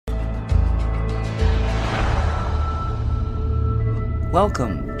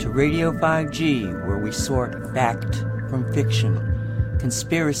Welcome to Radio 5G, where we sort fact from fiction,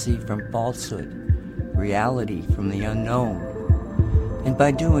 conspiracy from falsehood, reality from the unknown. And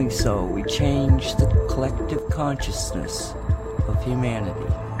by doing so, we change the collective consciousness of humanity.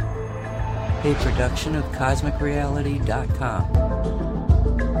 A production of CosmicReality.com.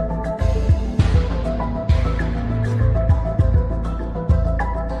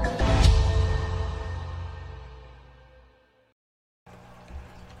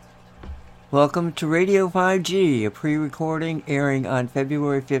 Welcome to Radio 5G, a pre-recording airing on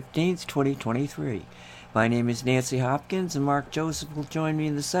February 15th, 2023. My name is Nancy Hopkins, and Mark Joseph will join me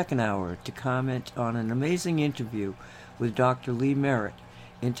in the second hour to comment on an amazing interview with Dr. Lee Merritt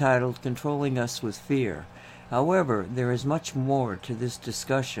entitled Controlling Us with Fear. However, there is much more to this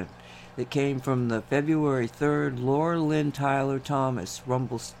discussion that came from the February 3rd Laura Lynn Tyler Thomas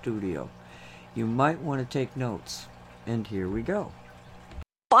Rumble Studio. You might want to take notes, and here we go.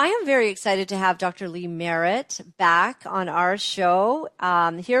 I am very excited to have Dr. Lee Merritt back on our show.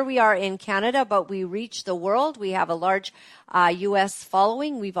 Here we are in Canada, but we reach the world. We have a large U.S.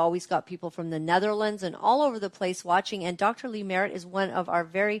 following. We've always got people from the Netherlands and all over the place watching. And Dr. Lee Merritt is one of our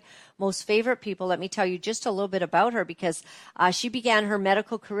very most favorite people. Let me tell you just a little bit about her, because she began her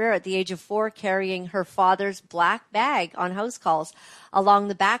medical career at the age of 4, carrying her father's black bag on house calls along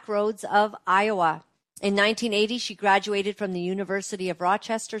the back roads of Iowa. In 1980, she graduated from the University of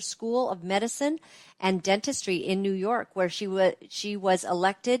Rochester School of Medicine and Dentistry in New York, where she was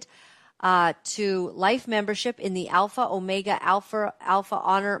elected to life membership in the Alpha Omega Alpha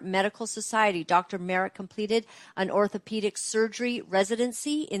Honor Medical Society. Dr. Merritt completed an orthopedic surgery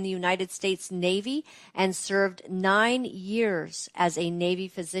residency in the United States Navy and served 9 years as a Navy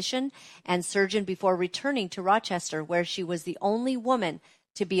physician and surgeon before returning to Rochester, where she was the only woman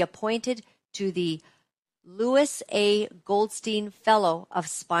to be appointed to the Louis A. Goldstein Fellow of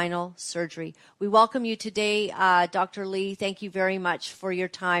Spinal Surgery. We welcome you today, Dr. Lee. Thank you very much for your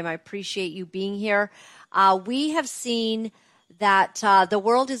time. I appreciate you being here. We have seen that the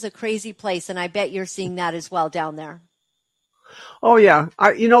world is a crazy place, and I bet you're seeing that as well down there. Oh, yeah.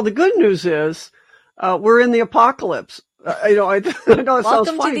 The good news is we're in the apocalypse. I know it Welcome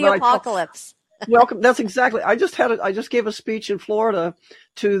sounds funny, to the apocalypse. Welcome. That's exactly. I just gave a speech in Florida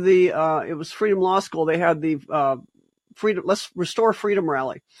to the it was Freedom Law School. They had the freedom. Let's restore freedom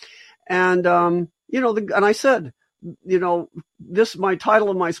rally, and and I said, my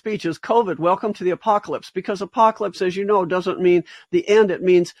title of my speech is COVID. Welcome to the apocalypse, because apocalypse, as you know, doesn't mean the end. It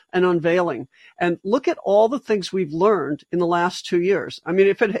means an unveiling. And look at all the things we've learned in the last 2 years. I mean,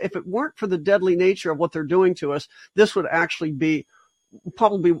 if it weren't for the deadly nature of what they're doing to us, this would actually be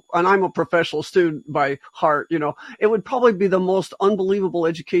probably, and I'm a professional student by heart, it would probably be the most unbelievable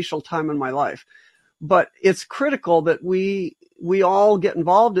educational time in my life. But it's critical that we all get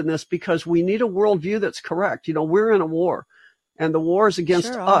involved in this, because we need a worldview that's correct. We're in a war, and the war is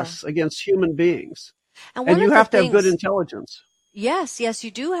against us, against human beings. And you have to have good intelligence. Yes,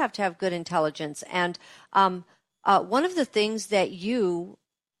 you do have to have good intelligence. And one of the things that you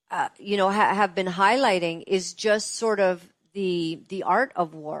have been highlighting is just sort of the art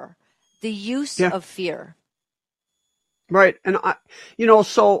of war, the use of fear. Right. And I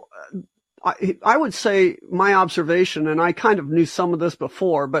would say my observation, and I kind of knew some of this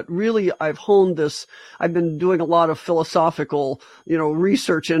before, but really I've honed this. I've been doing a lot of philosophical,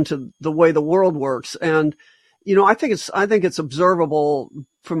 research into the way the world works. And, I think it's observable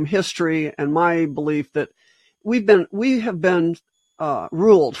from history and my belief that we have been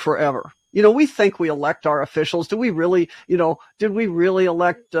ruled forever. We think we elect our officials. Do we really, did we really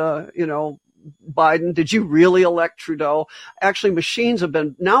elect, Biden? Did you really elect Trudeau? Actually, machines have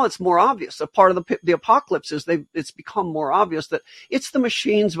been, now it's more obvious. A part of the apocalypse is it's become more obvious that it's the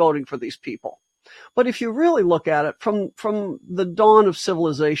machines voting for these people. But if you really look at it from the dawn of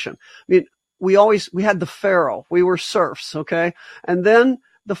civilization, I mean, we had the pharaoh, we were serfs. Okay. And then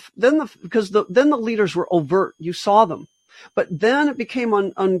the leaders were overt. You saw them, but then it became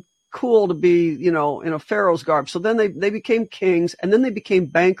cool to be, in a pharaoh's garb. So then they became kings, and then they became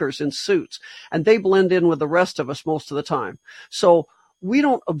bankers in suits, and they blend in with the rest of us most of the time. So we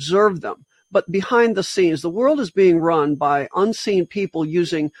don't observe them, but behind the scenes, the world is being run by unseen people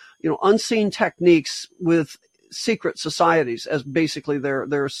using, unseen techniques with secret societies as basically their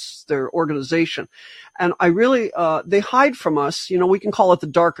organization. And I really, they hide from us. We can call it the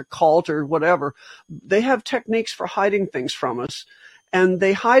dark occult or whatever. They have techniques for hiding things from us. And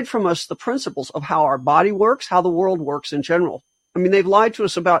they hide from us the principles of how our body works, how the world works in general. I mean, they've lied to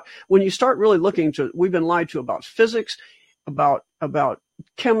us about, when you start really looking to, we've been lied to about physics,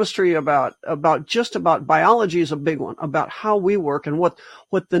 chemistry, about biology is a big one, about how we work and what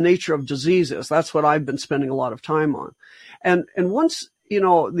the nature of disease is. That's what I've been spending a lot of time on. And once,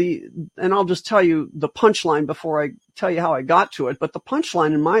 and I'll just tell you the punchline before I tell you how I got to it. But the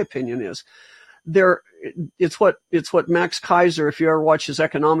punchline, in my opinion, is it's what Max Kaiser, if you ever watch his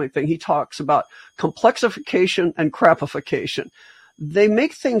economic thing, he talks about complexification and crapification. They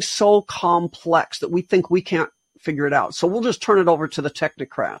make things so complex that we think we can't figure it out. So we'll just turn it over to the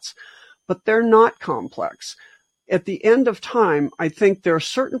technocrats. But they're not complex. At the end of time, I think there are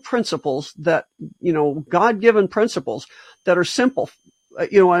certain principles that, God-given principles that are simple.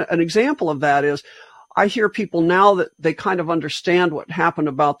 An example of that is I hear people now that they kind of understand what happened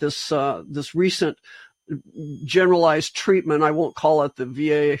about this recent generalized treatment. I won't call it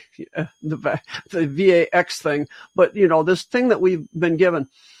the VAX thing, but this thing that we've been given,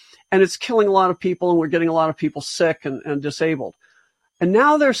 and it's killing a lot of people, and we're getting a lot of people sick and disabled. And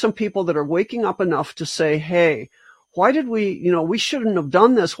now there's some people that are waking up enough to say, hey, why did we shouldn't have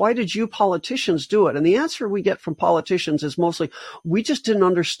done this. Why did you politicians do it? And the answer we get from politicians is mostly, we just didn't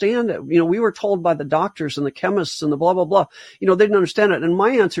understand it. We were told by the doctors and the chemists and the blah, blah, blah. They didn't understand it. And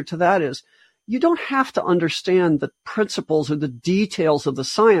my answer to that is, you don't have to understand the principles or the details of the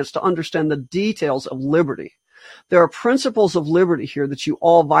science to understand the details of liberty. There are principles of liberty here that you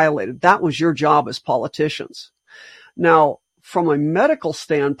all violated. That was your job as politicians. Now, from a medical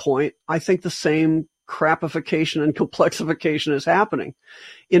standpoint, I think the same crapification and complexification is happening.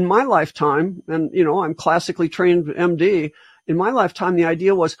 In my lifetime, and I'm classically trained MD, in my lifetime, the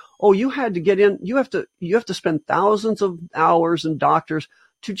idea was, you had to get in, you have to spend thousands of hours in doctors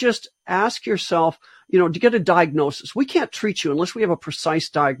to just ask yourself, to get a diagnosis. We can't treat you unless we have a precise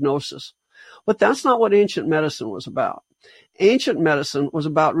diagnosis. But that's not what ancient medicine was about. Ancient medicine was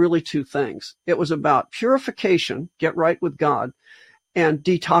about really two things. It was about purification, get right with God, and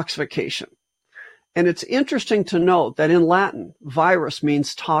detoxification. And it's interesting to note that in Latin, virus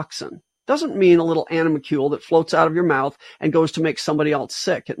means toxin. Doesn't mean a little animalcule that floats out of your mouth and goes to make somebody else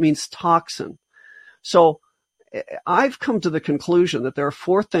sick. It means toxin. So I've come to the conclusion that there are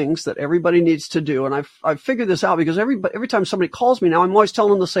 4 things that everybody needs to do. And I've figured this out because every time somebody calls me now, I'm always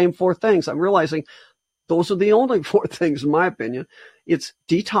telling them the same 4 things. I'm realizing those are the only 4 things, in my opinion. It's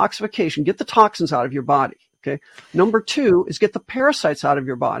detoxification. Get the toxins out of your body. Okay. Number 2 is get the parasites out of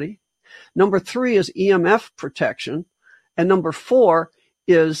your body. Number 3 is EMF protection. And number 4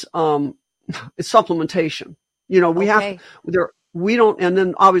 is supplementation. We don't, and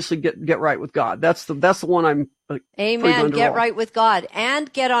then obviously get right with God. That's the one I'm Amen. Get right with God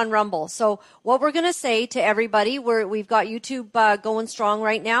and get on Rumble. So what we're going to say to everybody, we've got YouTube going strong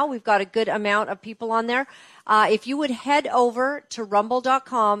right now. We've got a good amount of people on there. If you would head over to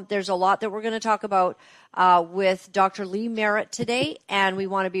rumble.com, there's a lot that we're going to talk about with Dr. Lee Merritt today, and we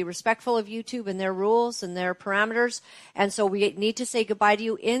want to be respectful of YouTube and their rules and their parameters. And so we need to say goodbye to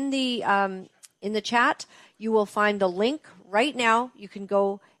you in the chat. You will find the link right now. You can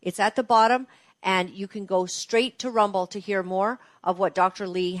go, it's at the bottom, and you can go straight to Rumble to hear more of what Dr.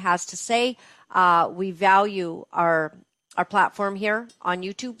 Lee has to say. We value our platform here on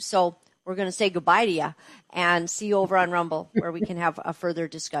YouTube, so we're going to say goodbye to you and see you over on Rumble where we can have a further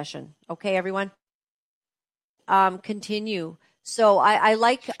discussion. Okay, everyone? Continue. So I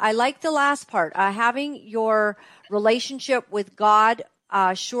like the last part, having your relationship with God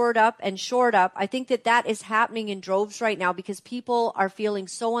shored up. I think that is happening in droves right now because people are feeling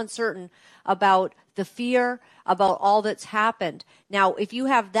so uncertain about the fear, about all that's happened. Now, if you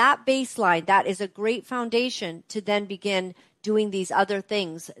have that baseline, that is a great foundation to then begin doing these other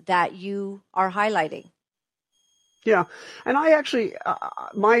things that you are highlighting. Yeah. And I actually,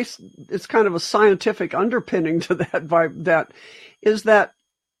 it's kind of a scientific underpinning to that vibe, that is that,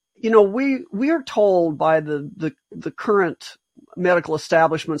 we are told by the current medical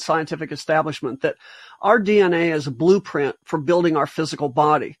establishment, scientific establishment, that our DNA is a blueprint for building our physical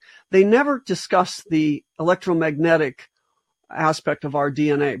body. They never discuss the electromagnetic aspect of our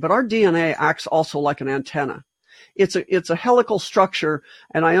DNA, but our DNA acts also like an antenna. It's a helical structure,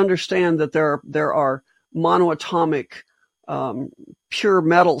 and I understand that there are monoatomic pure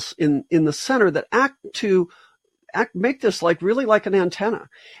metals in the center that make this really like an antenna.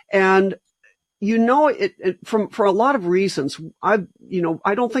 And for a lot of reasons, I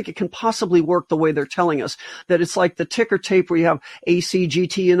don't think it can possibly work the way they're telling us, that it's like the ticker tape where you have AC,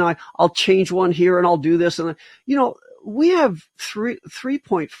 GT, and I'll change one here and I'll do this. And, we have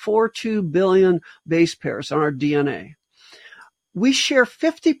 3.42 billion base pairs on our DNA. we share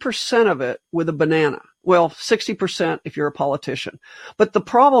 50% of it with a banana. Well, 60% if you're a politician. But the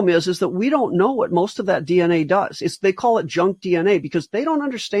problem is that we don't know what most of that DNA does. They call it junk DNA because they don't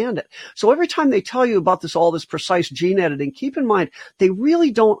understand it. So every time they tell you about all this precise gene editing, keep in mind, they really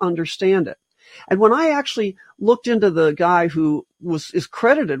don't understand it. And when I actually looked into the guy who is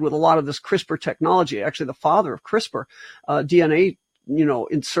credited with a lot of this CRISPR technology, actually the father of CRISPR, DNA,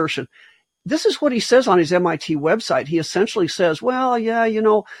 insertion, this is what he says on his MIT website. He essentially says, well, yeah,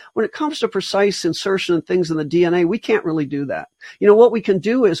 when it comes to precise insertion and things in the DNA, we can't really do that. What we can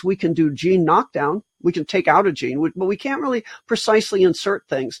do is we can do gene knockdown. We can take out a gene, but we can't really precisely insert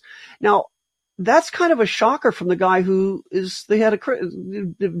things. Now, that's kind of a shocker from the guy who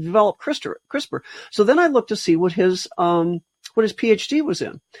developed CRISPR. So then I looked to see what his PhD was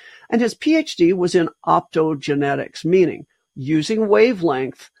in. And his PhD was in optogenetics, meaning using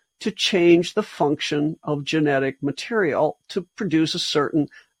wavelength to change the function of genetic material to produce a certain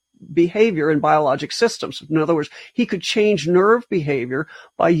behavior in biologic systems. In other words, he could change nerve behavior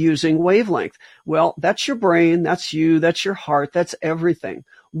by using wavelength. Well, that's your brain, that's you, that's your heart, that's everything.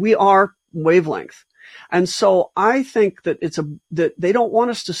 We are wavelength. And so I think that that they don't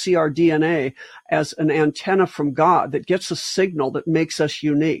want us to see our DNA as an antenna from God that gets a signal that makes us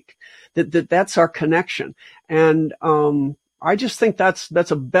unique. That's our connection. And I just think that's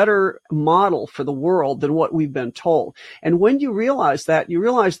a better model for the world than what we've been told. And when you realize that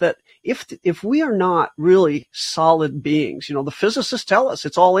if we are not really solid beings, the physicists tell us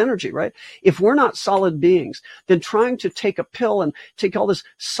it's all energy, right? If we're not solid beings, then trying to take a pill and take all this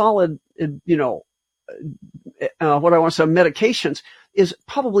solid, medications is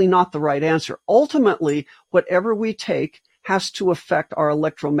probably not the right answer. Ultimately, whatever we take has to affect our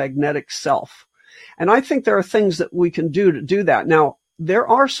electromagnetic self. And I think there are things that we can do to do that. Now, there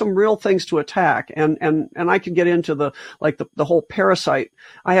are some real things to attack, and I can get into the whole parasite.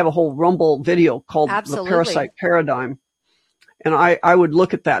 I have a whole Rumble video called Absolutely. The Parasite Paradigm. And I would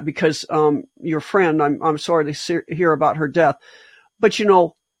look at that because, your friend, I'm sorry to hear about her death, but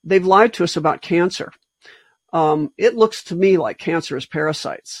they've lied to us about cancer. It looks to me like cancer is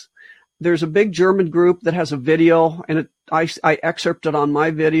parasites. There's a big German group that has a video, and I excerpted on my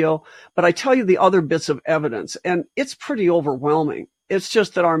video, but I tell you the other bits of evidence, and it's pretty overwhelming. It's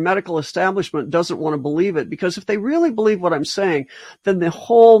just that our medical establishment doesn't want to believe it, because if they really believe what I'm saying, then the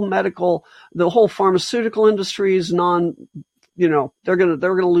whole pharmaceutical industry is they're going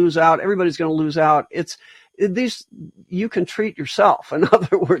to lose out. Everybody's going to lose out. You can treat yourself, in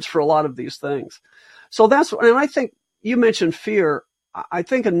other words, for a lot of these things. So and I think you mentioned fear. I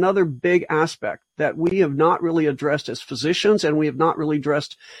think another big aspect that we have not really addressed as physicians, and we have not really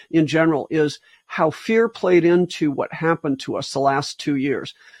addressed in general, is how fear played into what happened to us the last 2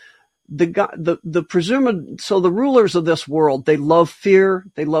 years. The rulers of this world, they love fear,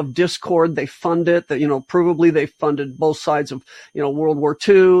 they love discord, they fund it. Provably they funded both sides of, World War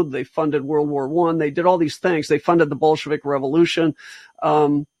II, they funded World War I, they did all these things. They funded the Bolshevik Revolution,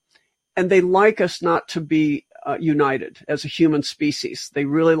 and they like us not to be united as a human species. They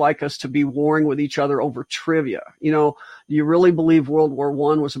really like us to be warring with each other over trivia. Do you really believe World War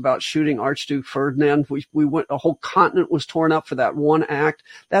I was about shooting Archduke Ferdinand? A whole continent was torn up for that one act.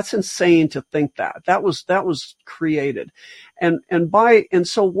 That's insane to think that. That was created. And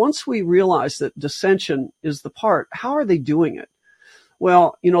so once we realize that dissension is the part, how are they doing it?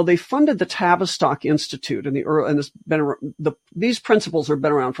 Well, they funded the Tavistock Institute these principles have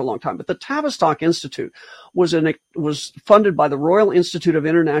been around for a long time, but the Tavistock Institute was funded by the Royal Institute of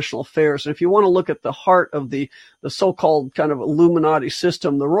International Affairs. And if you want to look at the heart of the so-called kind of Illuminati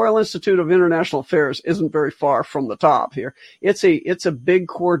system, the Royal Institute of International Affairs isn't very far from the top here. It's a big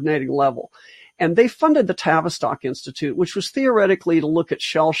coordinating level. And they funded the Tavistock Institute, which was theoretically to look at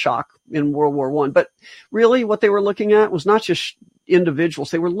shell shock in World War I. But really what they were looking at was not just individuals.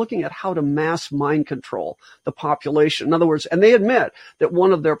 They were looking at how to mass mind control the population. In other words, and they admit that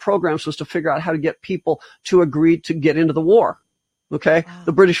one of their programs was to figure out how to get people to agree to get into the war. Okay. Wow.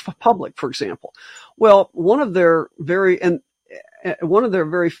 The British public, for example. Well, one of their very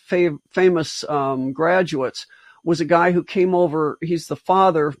famous graduates was a guy who came over. He's the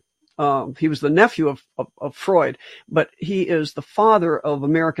father. He was the nephew of Freud, but he is the father of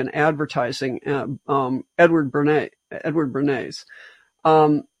American advertising, Edward Bernays.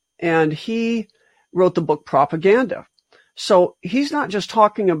 And he wrote the book Propaganda. So he's not just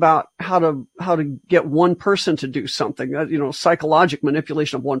talking about how to get one person to do something, psychological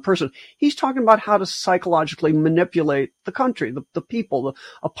manipulation of one person. He's talking about how to psychologically manipulate the country, the people,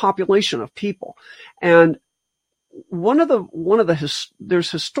 a population of people. And there's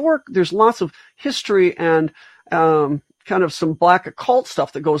lots of history and kind of some black occult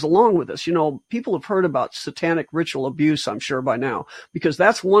stuff that goes along with this. You know, people have heard about satanic ritual abuse, I'm sure by now, because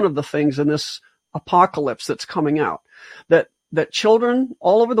that's one of the things in this apocalypse that's coming out, that children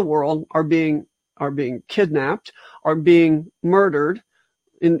all over the world are being kidnapped, are being murdered,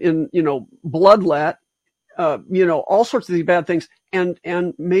 in bloodlet, all sorts of these bad things, and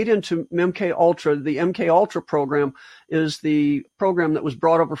made into MK Ultra. The MK Ultra program is the program that was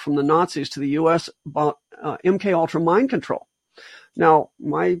brought over from the Nazis to the U.S. about MK Ultra mind control. Now,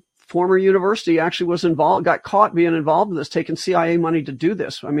 my former university actually was involved, got being involved with this, taking CIA money to do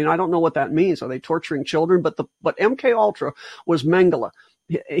this. I mean, I don't know what that means. Are they torturing children? But MK Ultra was Mengele.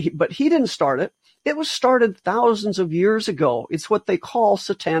 But he didn't start it. It was started thousands of years ago. It's what they call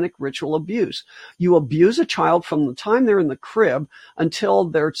satanic ritual abuse. You abuse a child from the time they're in the crib until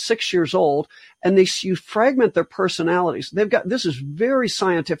they're 6 years old, and you fragment their personalities. This is very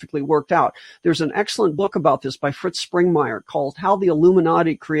scientifically worked out. There's an excellent book about this by Fritz Springmeier called How the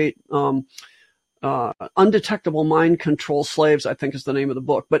Illuminati Create Undetectable Mind Control Slaves, I think is the name of the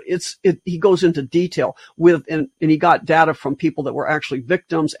book. But he goes into detail and he got data from people that were actually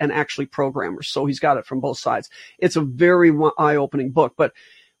victims and actually programmers. So he's got it from both sides. It's a very eye-opening book. But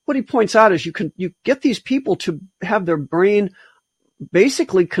what he points out is you get these people to have their brain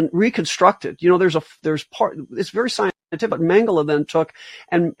basically reconstructed. You know, it's very scientific, but Mengele then took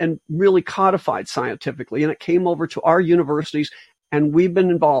and really codified scientifically, and it came over to our universities. And we've been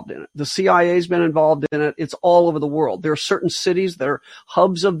involved in it. The CIA's been involved in it. It's all over the world. There are certain cities that are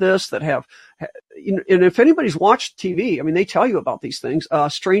hubs of this that have, and if anybody's watched TV, I mean, they tell you about these things.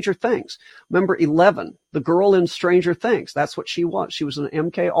 Stranger Things. Remember 11, the girl in Stranger Things. That's what she was. She was an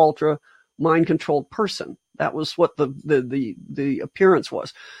MK Ultra mind controlled person. That was what the appearance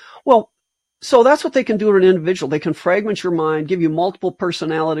was. Well, so that's what they can do to an individual. They can fragment your mind, give you multiple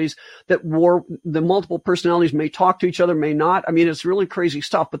personalities the multiple personalities may talk to each other, may not. I mean, it's really crazy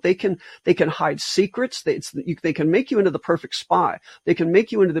stuff, but they can hide secrets. They can make you into the perfect spy. They can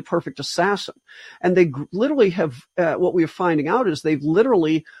make you into the perfect assassin. And they literally have, what we're finding out is they've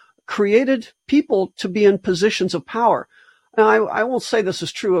literally created people to be in positions of power. Now, I won't say this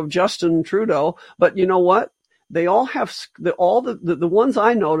is true of Justin Trudeau, but you know what? They all have the ones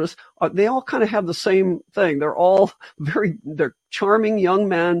I notice, they all kind of have the same thing. They're all they're charming young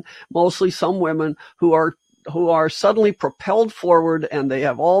men, mostly some women who are suddenly propelled forward, and they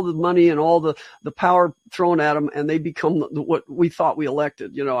have all the money and all the power thrown at them, and they become what we thought we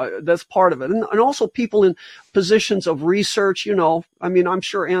elected. You know, that's part of it. And also people in positions of research, you know, I mean, I'm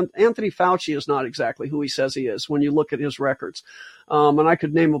sure Anthony Fauci is not exactly who he says he is when you look at his records. And I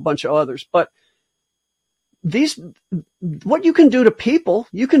could name a bunch of others, but what you can do to people,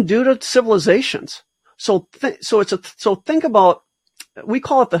 you can do to civilizations. So think about, we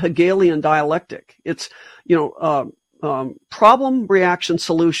call it the Hegelian dialectic. It's, problem, reaction,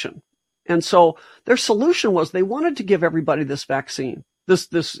 solution. And so their solution was they wanted to give everybody this vaccine,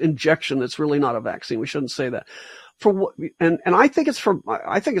 this injection that's really not a vaccine. We shouldn't say that. And I think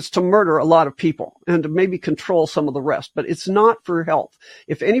it's to murder a lot of people and to maybe control some of the rest, but it's not for health.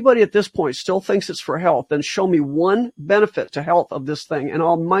 If anybody at this point still thinks it's for health, then show me one benefit to health of this thing and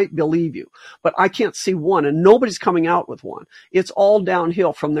I might believe you. But I can't see one, and nobody's coming out with one. It's all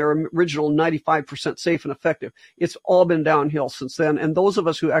downhill from their original 95% safe and effective. It's all been downhill since then. And those of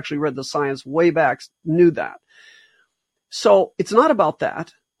us who actually read the science way back knew that. So it's not about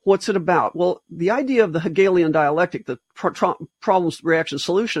that. What's it about? Well, the idea of the Hegelian dialectic, the problem, reaction,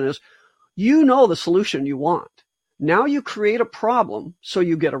 solution is, you know the solution you want. Now you create a problem so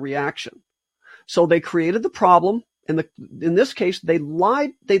you get a reaction. So they created the problem, and in this case, they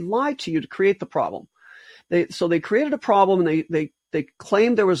lied to you to create the problem. So they created a problem, and they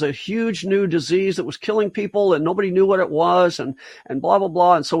claimed there was a huge new disease that was killing people and nobody knew what it was and blah, blah,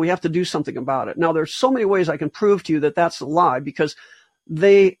 blah. And so we have to do something about it. Now, there's so many ways I can prove to you that that's a lie, because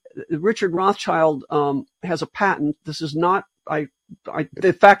Richard Rothschild has a patent. This is not,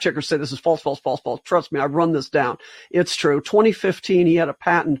 the fact checkers say this is false, false, false, false. Trust me, I've run this down. It's true. 2015, he had a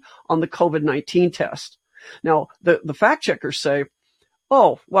patent on the COVID-19 test. Now, the fact checkers say,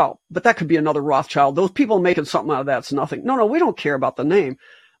 oh, well, but that could be another Rothschild. Those people making something out of that's nothing. No, we don't care about the name.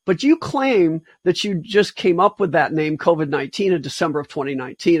 But you claim that you just came up with that name, COVID-19, in December of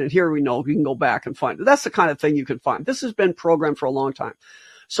 2019. And here we know you can go back and find it. That's the kind of thing you can find. This has been programmed for a long time.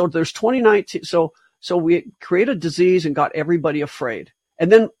 So there's 2019. So we created a disease and got everybody afraid.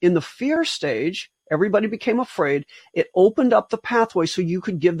 And then in the fear stage, everybody became afraid. It opened up the pathway so you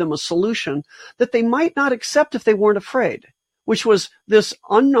could give them a solution that they might not accept if they weren't afraid, which was this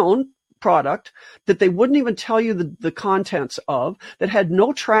unknown product that they wouldn't even tell you the contents of, that had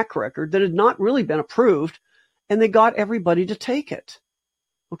no track record, that had not really been approved. and they got everybody to take it.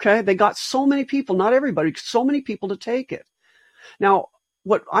 Okay. They got so many people, not everybody, so many people to take it. Now,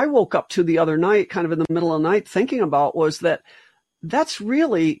 what I woke up to the other night, kind of in the middle of the night, thinking about was that that's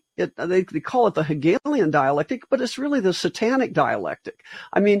really, they call it the Hegelian dialectic, but it's really the satanic dialectic.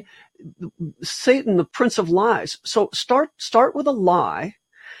 I mean, Satan, the prince of lies. So start with a lie,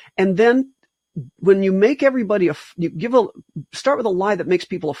 and then when you make everybody, start with a lie that makes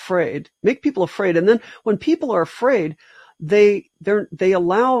people afraid, and then when people are afraid, they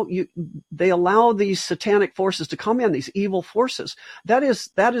allow these satanic forces to come in, these evil forces. That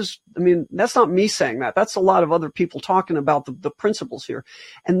is, I mean, that's not me saying that. That's a lot of other people talking about the principles here.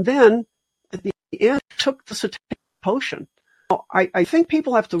 And then at the end, took the satanic potion. Now, I think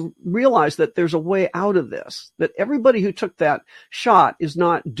people have to realize that there's a way out of this, that everybody who took that shot is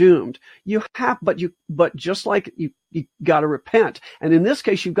not doomed. But just like you got to repent. And in this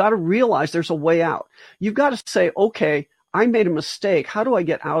case, you've got to realize there's a way out. You've got to say, okay, I made a mistake. How do I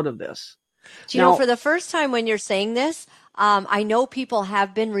get out of this? Do you know, for the first time when you're saying this, I know people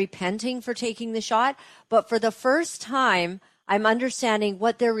have been repenting for taking the shot, but for the first time, I'm understanding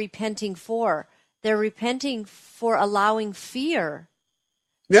what they're repenting for. They're repenting for allowing fear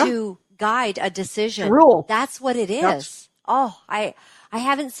to guide a decision. Rule. That's what it is. Yes. Oh, I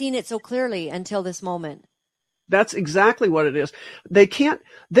haven't seen it so clearly until this moment. That's exactly what it is. They can't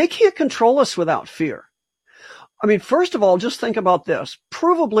control us without fear. I mean, first of all, just think about this.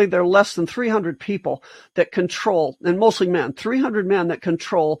 Provably, there are less than 300 people that control, and mostly men, 300 men that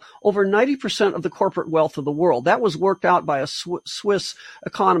control over 90% of the corporate wealth of the world. That was worked out by a Swiss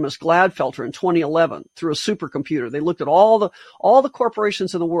economist, Gladfelter, in 2011 through a supercomputer. They looked at all the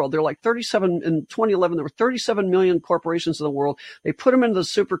corporations in the world. They're like 37 in 2011. There were 37 million corporations in the world. They put them into the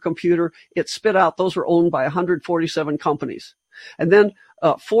supercomputer. It spit out those were owned by 147 companies. And then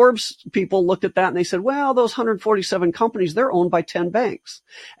Forbes people looked at that and they said, well, those 147 companies, they're owned by 10 banks.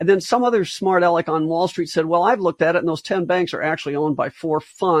 And then some other smart aleck on Wall Street said, well, I've looked at it and those 10 banks are actually owned by 4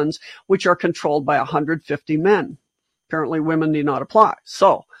 funds, which are controlled by 150 men. Apparently women need not apply.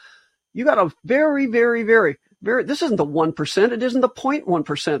 So you got a very, very, very, very, this isn't the 1%. It isn't the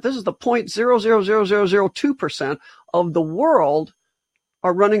 0.1%. This is the 0.00002% of the world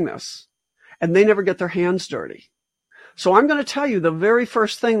are running this, and they never get their hands dirty. So I'm going to tell you the very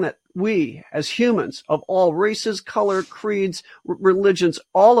first thing that we as humans of all races, color, creeds, religions,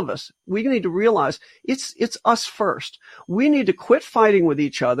 all of us, we need to realize it's us first. We need to quit fighting with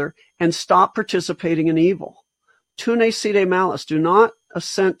each other and stop participating in evil. Tune side malice. Do not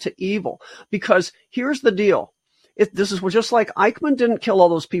assent to evil. Because here's the deal. This is just like Eichmann didn't kill all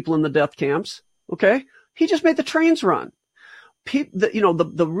those people in the death camps. Okay. He just made the trains run.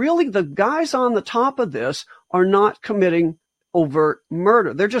 The guys on the top of this are not committing overt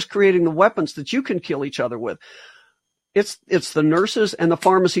murder. They're just creating the weapons that you can kill each other with. It's the nurses and the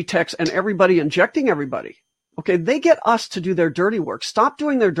pharmacy techs and everybody injecting everybody. Okay. They get us to do their dirty work. Stop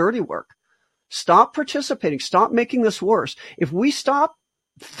doing their dirty work. Stop participating. Stop making this worse. If we stop,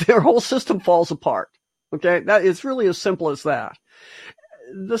 their whole system falls apart. Okay. It's really as simple as that.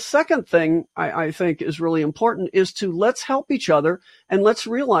 The second thing I think is really important is to let's help each other and let's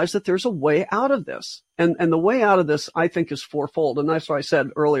realize that there's a way out of this. And the way out of this, I think, is fourfold. And that's what I said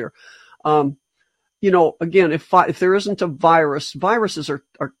earlier. Again, if there isn't a virus, viruses are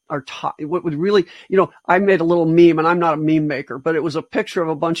what would really, I made a little meme, and I'm not a meme maker, but it was a picture of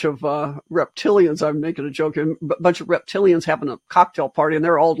a bunch of reptilians. I'm making a joke. A bunch of reptilians having a cocktail party, and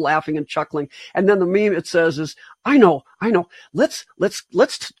they're all laughing and chuckling. And then the meme it says is, I know. Let's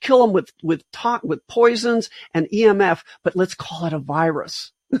kill them with poisons and EMF, but let's call it a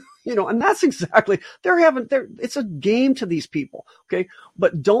virus. And that's exactly, it's a game to these people. Okay.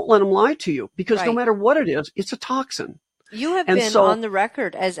 But don't let them lie to you, because no matter what it is, it's a toxin. You have been on the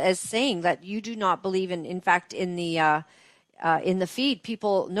record as saying that you do not believe in fact, in the feed,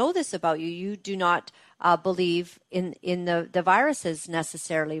 people know this about you. You do not believe in the viruses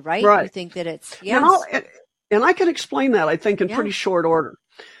necessarily, right? Right. You think that it's, yes. And I can explain that, I think, in pretty short order.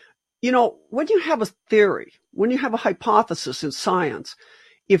 When you have a theory, when you have a hypothesis in science,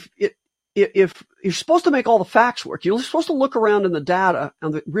 if you're supposed to make all the facts work, you're supposed to look around in the data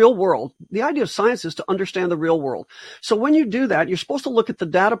and the real world. The idea of science is to understand the real world. So when you do that, you're supposed to look at the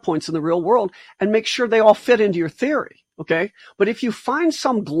data points in the real world and make sure they all fit into your theory. Okay. But if you find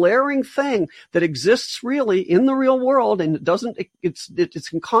some glaring thing that exists really in the real world and it's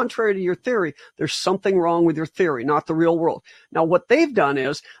contrary to your theory, there's something wrong with your theory, not the real world. Now, what they've done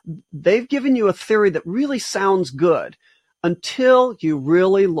is they've given you a theory that really sounds good. until you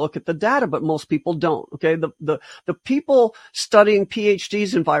really look at the data, but most people don't. Okay. The people studying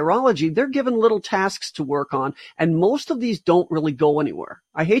PhDs in virology, they're given little tasks to work on, and most of these don't really go anywhere.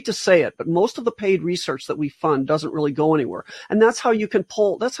 I hate to say it, but most of the paid research that we fund doesn't really go anywhere. And that's how you can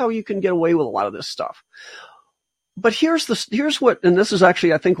get away with a lot of this stuff. But here's what, and this is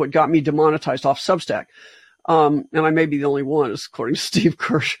actually, I think, what got me demonetized off Substack. And I may be the only one, according to Steve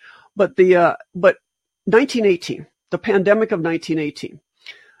Kirsch, but 1918. The pandemic of 1918.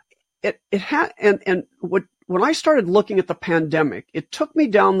 When I started looking at the pandemic, it took me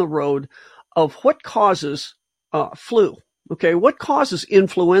down the road of what causes flu. Okay, what causes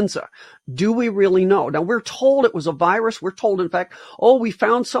influenza? Do we really know? Now, we're told it was a virus. We're told, in fact, we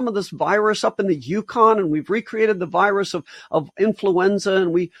found some of this virus up in the Yukon, and we've recreated the virus of influenza,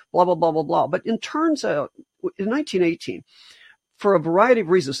 and we blah, blah, blah, blah, blah. But it turns out, in 1918, for a variety of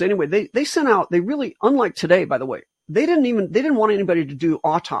reasons, anyway, they sent out, they really, unlike today, by the way, they didn't want anybody to do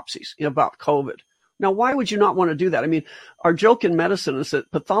autopsies about COVID. Now, why would you not want to do that? I mean, our joke in medicine is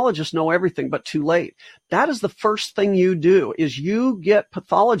that pathologists know everything, but too late. That is the first thing you do, is you get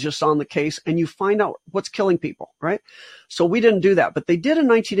pathologists on the case and you find out what's killing people, right? So we didn't do that, but they did in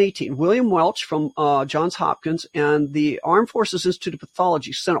 1918. William Welch from Johns Hopkins and the Armed Forces Institute of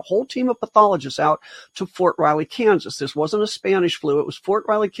Pathology sent a whole team of pathologists out to Fort Riley, Kansas. This wasn't a Spanish flu. It was Fort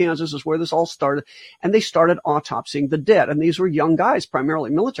Riley, Kansas is where this all started. And they started autopsying the dead. And these were young guys, primarily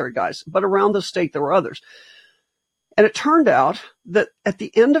military guys, but around the state there were others. And it turned out that at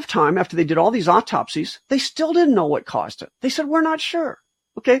the end of time, after they did all these autopsies, they still didn't know what caused it. They said, we're not sure.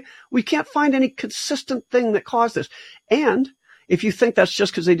 Okay, we can't find any consistent thing that caused this. And if you think that's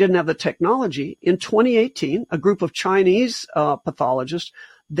just because they didn't have the technology, in 2018, a group of Chinese pathologists,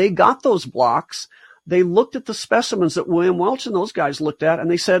 they got those blocks. They looked at the specimens that William Welch and those guys looked at, and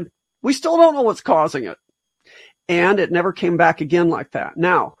they said, we still don't know what's causing it. And it never came back again like that.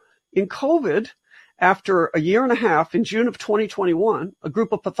 Now, in COVID, after a year and a half, in June of 2021, a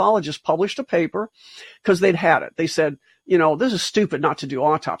group of pathologists published a paper because they'd had it. They said, this is stupid not to do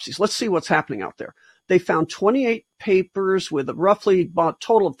autopsies. Let's see what's happening out there. They found 28 papers with roughly about a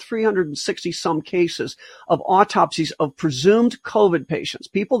total of 360 some cases of autopsies of presumed COVID patients,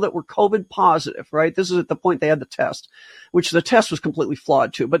 people that were COVID positive, right? This is at the point they had the test, which the test was completely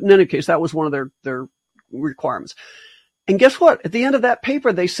flawed too. But in any case, that was one of their requirements. And guess what? At the end of that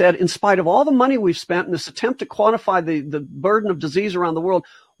paper, they said, in spite of all the money we've spent in this attempt to quantify the burden of disease around the world,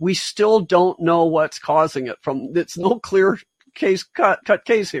 we still don't know what's causing it. It's no clear case cut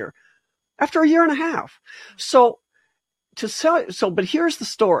case here. After a year and a half. But here's the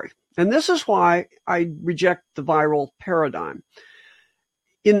story. And this is why I reject the viral paradigm.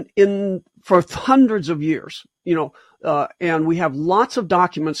 For hundreds of years, and we have lots of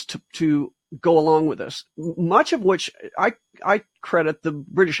documents to go along with this, much of which I credit the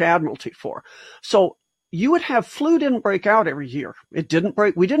British Admiralty for. So you would have flu didn't break out every year. It didn't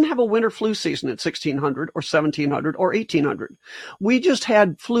break. We didn't have a winter flu season in 1600 or 1700 or 1800. We just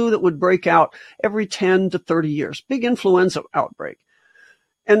had flu that would break out every 10 to 30 years. Big influenza outbreak.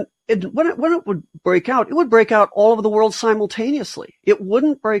 And when it would break out, it would break out all over the world simultaneously. It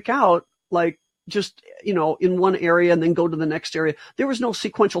wouldn't break out like just, in one area and then go to the next area. There was no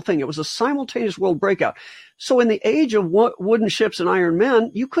sequential thing. It was a simultaneous world breakout. So in the age of wooden ships and iron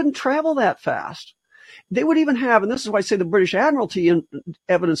men, you couldn't travel that fast. They would even have, and this is why I say the British Admiralty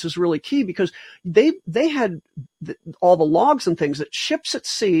evidence is really key, because they had all the logs and things that ships at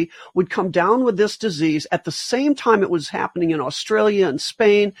sea would come down with this disease at the same time it was happening in Australia and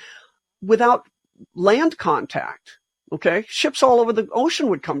Spain without land contact. Okay. Ships all over the ocean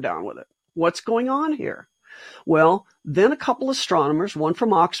would come down with it. What's going on here? Well, then a couple astronomers, one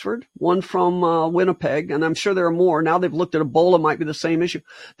from Oxford, one from Winnipeg, and I'm sure there are more. Now they've looked at Ebola, might be the same issue.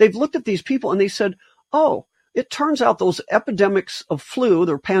 They've looked at these people and they said, it turns out those epidemics of flu,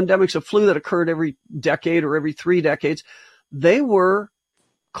 the pandemics of flu that occurred every decade or every 3 decades, they were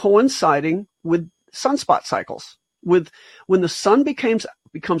coinciding with sunspot cycles. When the sun becomes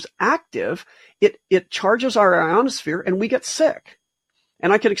active, it charges our ionosphere and we get sick.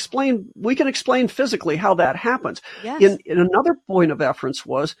 And we can explain physically how that happens. Yes. In another point of reference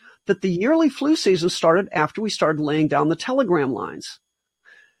was that the yearly flu season started after we started laying down the telegram lines.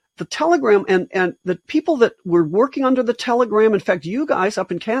 The telegram and the people that were working under the telegram, in fact, you guys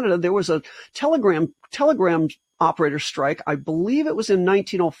up in Canada, there was a telegram operator strike. I believe it was in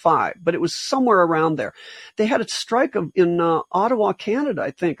 1905, but it was somewhere around there. They had a strike in Ottawa, Canada,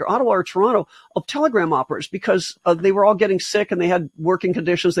 I think, or Ottawa or Toronto, of telegram operators because they were all getting sick and they had working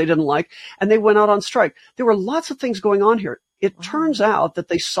conditions they didn't like, and they went out on strike. There were lots of things going on here. It turns out that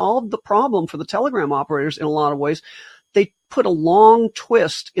they solved the problem for the telegram operators in a lot of ways. They put a long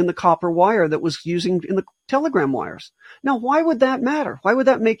twist in the copper wire that was using in the telegram wires. Now, why would that matter? Why would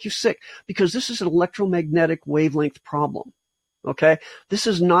that make you sick? Because this is an electromagnetic wavelength problem. Okay. This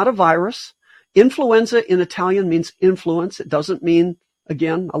is not a virus. Influenza in Italian means influence. It doesn't mean,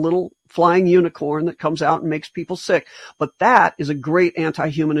 again, a little flying unicorn that comes out and makes people sick. But that is a great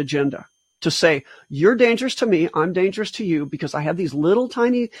anti-human agenda. To say, you're dangerous to me, I'm dangerous to you, because I have these little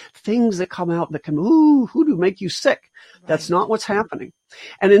tiny things that come out that can, hoodoo, make you sick. Right. That's not what's happening.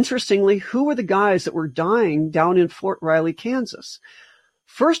 And interestingly, who were the guys that were dying down in Fort Riley, Kansas?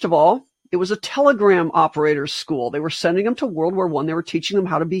 First of all, it was a telegram operators school. They were sending them to World War I. They were teaching them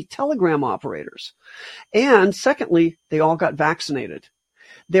how to be telegram operators. And secondly, they all got vaccinated.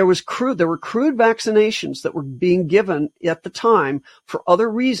 There were crude vaccinations that were being given at the time for other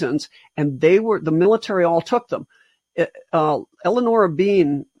reasons, and the military all took them. Eleanor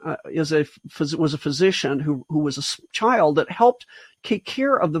Bean was a physician who was a child that helped take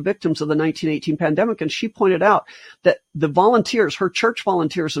care of the victims of the 1918 pandemic, and she pointed out that the volunteers, her church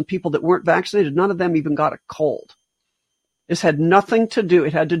volunteers and people that weren't vaccinated, none of them even got a cold. This had nothing to do.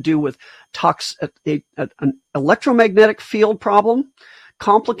 It had to do with an electromagnetic field problem,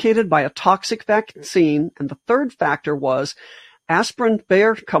 complicated by a toxic vaccine. And the third factor was aspirin.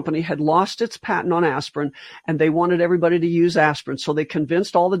 Bayer company had lost its patent on aspirin, and they wanted everybody to use aspirin. So they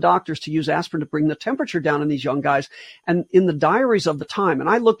convinced all the doctors to use aspirin to bring the temperature down in these young guys. And in the diaries of the time, and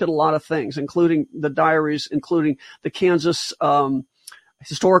I looked at a lot of things, including the diaries, including the Kansas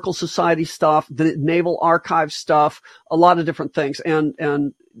Historical Society stuff, the Naval Archive stuff, a lot of different things,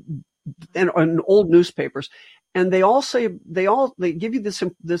 and old newspapers. And they give you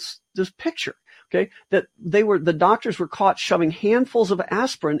this picture, okay, that the doctors were caught shoving handfuls of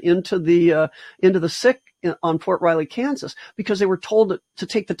aspirin into the sick on Fort Riley, Kansas, because they were told to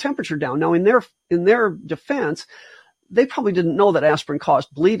take the temperature down. Now, in their defense, they probably didn't know that aspirin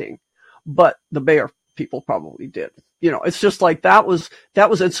caused bleeding, but the Bayer people probably did. It's just like that was,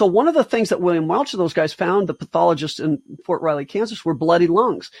 and so one of the things that William Welch and those guys found, the pathologists in Fort Riley, Kansas, were bloody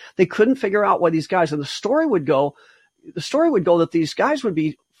lungs. They couldn't figure out why these guys, and the story would go that these guys would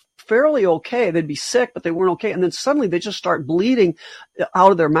be fairly okay. They'd be sick, but they weren't okay. And then suddenly they just start bleeding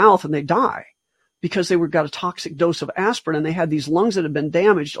out of their mouth and they die because they got a toxic dose of aspirin, and they had these lungs that had been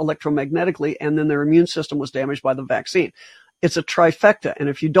damaged electromagnetically, and then their immune system was damaged by the vaccine. It's a trifecta. And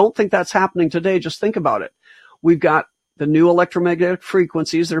if you don't think that's happening today, just think about it. We've got the new electromagnetic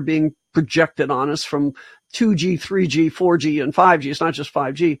frequencies that are being projected on us from 2G, 3G, 4G, and 5G. It's not just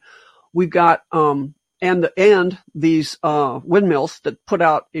 5G. We've got, and these, windmills that put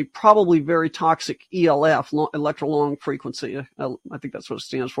out a probably very toxic ELF, electro-long frequency. I think that's what it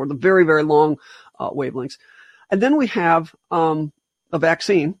stands for. The very, very long, wavelengths. And then we have, a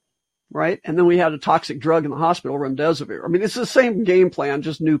vaccine, right? And then we had a toxic drug in the hospital, remdesivir. I mean, it's the same game plan,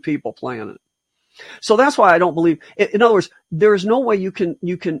 just new people playing it. So that's why I don't believe. In other words, there is no way you can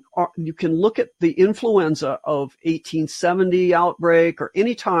look at the influenza of 1870 outbreak or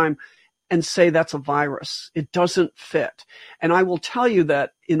any time and say that's a virus. It doesn't fit. And I will tell you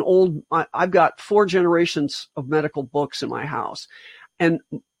that I've got 4 generations of medical books in my house, and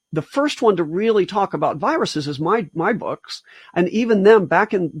the first one to really talk about viruses is my books. And even them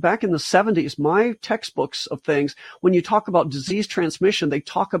back in the 70s, my textbooks of things, when you talk about disease transmission, they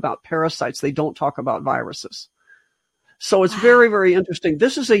talk about parasites. They don't talk about viruses. So it's very, very interesting.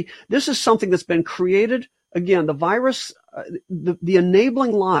 This is something that's been created. Again, the virus, the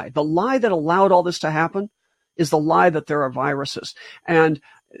enabling lie, the lie that allowed all this to happen is the lie that there are viruses. And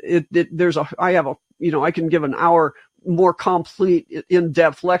I can give an hour more complete,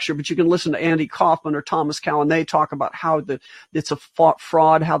 in-depth lecture, but you can listen to Andy Kaufman or Thomas Cowan. They talk about how it's a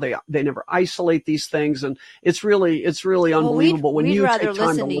fraud, how they never isolate these things, and it's really unbelievable when you take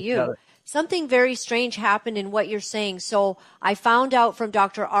time to look at it. Something very strange happened in what you're saying. So I found out from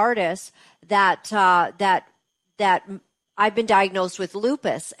Dr. Artis that I've been diagnosed with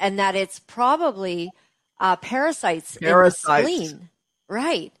lupus, and that it's probably parasites in the spleen.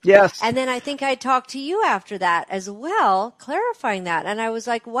 Right. Yes. And then I think I talked to you after that as well, clarifying that. And I was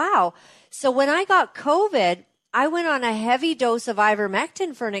like, wow. So when I got COVID, I went on a heavy dose of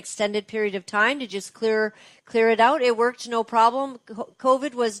ivermectin for an extended period of time to just clear it out. It worked, no problem.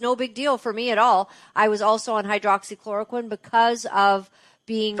 COVID was no big deal for me at all. I was also on hydroxychloroquine because of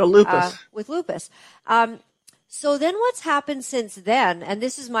being with lupus. So then what's happened since then, and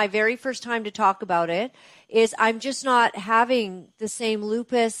this is my very first time to talk about it, is I'm just not having the same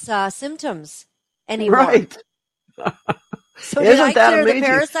lupus symptoms anymore. Right. So did I clear the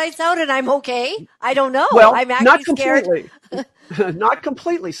parasites out and I'm okay? I don't know. Well, I'm actually not scared. completely. Not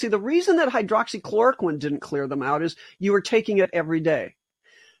completely. See, the reason that hydroxychloroquine didn't clear them out is you were taking it every day.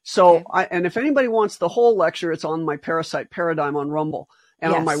 So, Okay. and if anybody wants the whole lecture, it's on my Parasite Paradigm on Rumble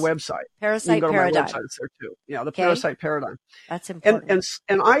and on my website. Parasite you can go Paradigm. to my website, it's there too. Yeah, the Okay. Parasite Paradigm. That's important.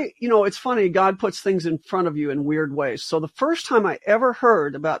 And I, it's funny, God puts things in front of you in weird ways. So the first time I ever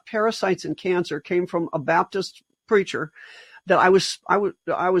heard about parasites and cancer came from a Baptist preacher that I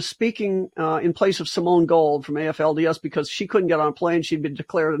was speaking in place of Simone Gold from AFLDS because she couldn't get on a plane. She'd been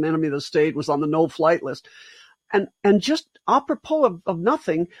declared an enemy of the state, was on the no-flight list. And just apropos of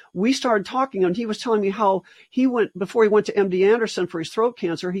nothing, we started talking, and he was telling me how before he went to MD Anderson for his throat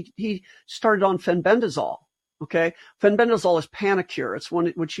cancer, he started on fenbendazole. Okay. Fenbendazole is Panacure. It's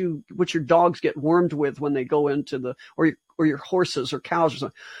which your dogs get wormed with when they go into or your horses or cows or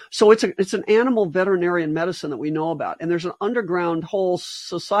something. So it's an animal veterinarian medicine that we know about. And there's an underground whole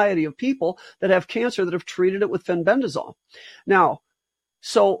society of people that have cancer that have treated it with fenbendazole. Now,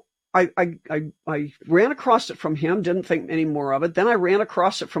 so I ran across it from him, didn't think any more of it. Then I ran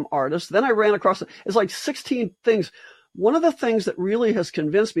across it from artists. Then I ran across it. It's like 16 things. One of the things that really has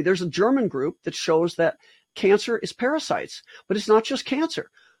convinced me, there's a German group that shows that cancer is parasites, but it's not just cancer.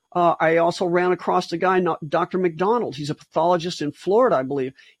 I also ran across a guy, Dr. McDonald. He's a pathologist in Florida, I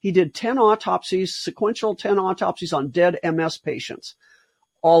believe. He did 10 autopsies, sequential 10 autopsies on dead MS patients.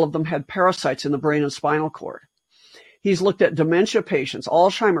 All of them had parasites in the brain and spinal cord. He's looked at dementia patients,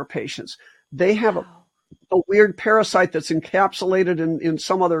 Alzheimer patients. They have a weird parasite that's encapsulated in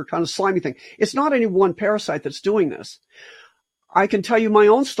some other kind of slimy thing. It's not any one parasite that's doing this. I can tell you my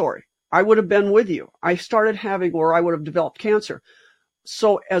own story. I would have been with you. I started having, or I would have developed cancer.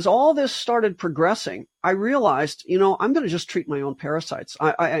 So as all this started progressing, I realized, I'm going to just treat my own parasites.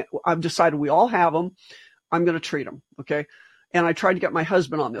 I've decided we all have them. I'm going to treat them. Okay. And I tried to get my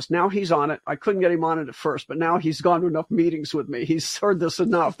husband on this. Now he's on it. I couldn't get him on it at first, but now he's gone to enough meetings with me. He's heard this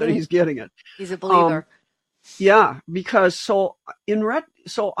enough that he's getting it. He's a believer. Yeah, because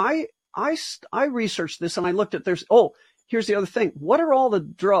I researched this and I looked at here's the other thing. What are all the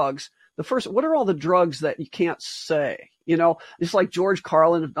drugs? What are all the drugs that you can't say? It's like George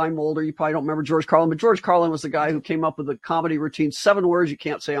Carlin. I'm older. You probably don't remember George Carlin, but George Carlin was the guy who came up with the comedy routine, 7 words you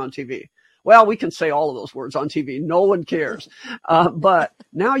can't say on TV. Well, we can say all of those words on TV. No one cares. But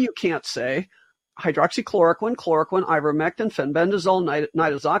now you can't say hydroxychloroquine, chloroquine, ivermectin, fenbendazole,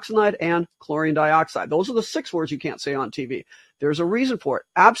 nitazoxanide, and chlorine dioxide. Those are the 6 words you can't say on TV. There's a reason for it.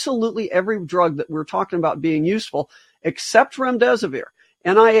 Absolutely every drug that we're talking about being useful, except remdesivir.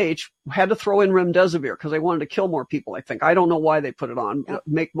 NIH had to throw in remdesivir because they wanted to kill more people, I think. I don't know why they put it on. Yep.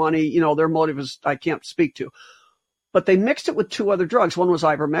 Make money. Their motive is I can't speak to. But they mixed it with 2 other drugs. One was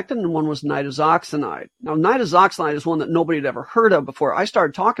ivermectin and one was nitazoxanide. Now, nitazoxanide is one that nobody had ever heard of before. I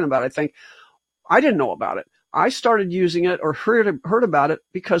started talking about it. I think I didn't know about it. I started using it or heard about it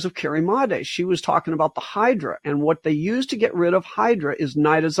because of Carrie Maude. She was talking about the Hydra, and what they use to get rid of Hydra is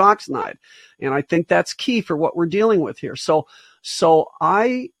nitazoxanide. And I think that's key for what we're dealing with here. So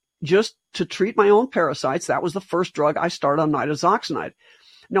I just, to treat my own parasites, that was the first drug I started on, nitazoxanide.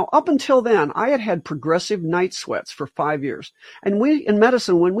 Now, up until then, I had progressive night sweats for 5 years. And in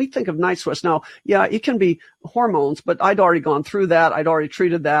medicine, when we think of night sweats, now, yeah, it can be hormones, but I'd already gone through that. I'd already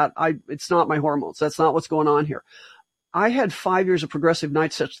treated that. It's not my hormones. That's not what's going on here. I had 5 years of progressive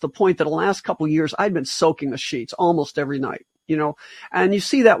night sweats to the point that the last couple of years, I'd been soaking the sheets almost every night, and you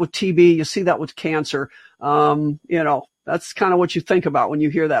see that with TB, you see that with cancer. That's kind of what you think about when you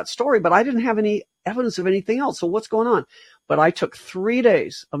hear that story, but I didn't have any evidence of anything else. So what's going on? But I took 3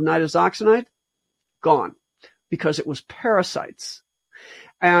 days of nitazoxanide, gone, because it was parasites.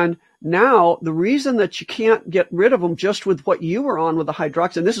 And now the reason that you can't get rid of them just with what you were on with the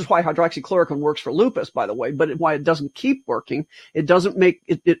hydroxy, and this is why hydroxychloroquine works for lupus, by the way, but why it doesn't keep working, it doesn't make,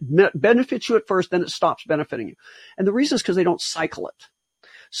 it benefits you at first, then it stops benefiting you. And the reason is because they don't cycle it.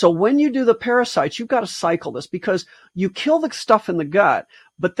 So when you do the parasites, you've got to cycle this because you kill the stuff in the gut,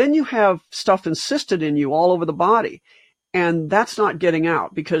 but then you have stuff encysted in you all over the body. And that's not getting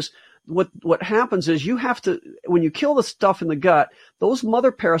out because what happens is you have to, when you kill the stuff in the gut, those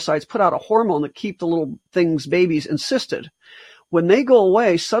mother parasites put out a hormone that keep the little things, babies, encysted. When they go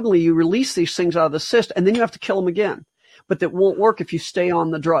away, suddenly you release these things out of the cyst and then you have to kill them again. But that won't work if you stay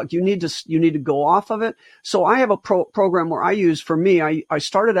on the drug. You need to go off of it. So I have a program where I use, for me, I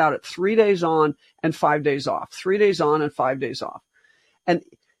started out at 3 days on and 5 days off, 3 days on and 5 days off. And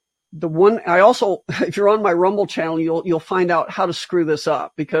the one, I also, if you're on my Rumble channel, you'll find out how to screw this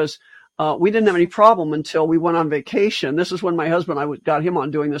up because We didn't have any problem until we went on vacation. This is when my husband, I got him on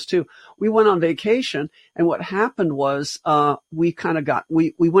doing this too. We went on vacation, and what happened was, we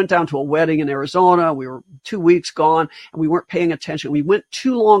went down to a wedding in Arizona. We were 2 weeks gone, and we weren't paying attention. We went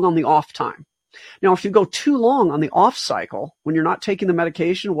too long on the off time. Now, if you go too long on the off cycle, when you're not taking the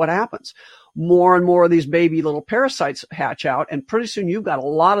medication, what happens? More and more of these baby little parasites hatch out, and pretty soon you've got a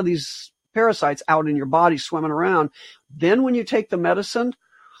lot of these parasites out in your body swimming around. Then when you take the medicine,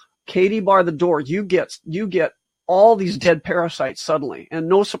 Katie, bar the door, you get all these dead parasites suddenly. And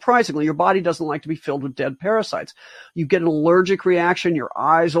no surprisingly, your body doesn't like to be filled with dead parasites. You get an allergic reaction, your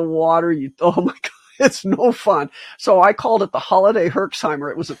eyes will water, oh my God, it's no fun. So I called it the holiday Herxheimer.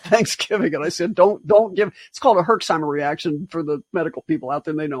 It was at Thanksgiving, and I said, don't give, it's called a Herxheimer reaction for the medical people out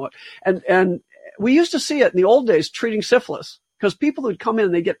there, they know it. And we used to see it in the old days treating syphilis. Because people who'd come in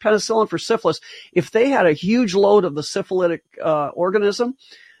and they get penicillin for syphilis, if they had a huge load of the syphilitic organism,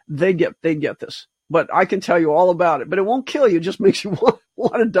 they get this. But I can tell you all about it. But it won't kill you. It just makes you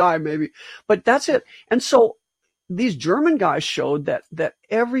want to die, maybe. But that's it. And so these German guys showed that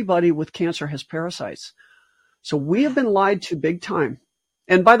everybody with cancer has parasites. So we have been lied to big time.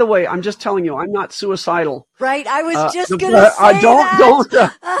 And by the way, I'm just telling you, I'm not suicidal. Right. I was just going to say don't.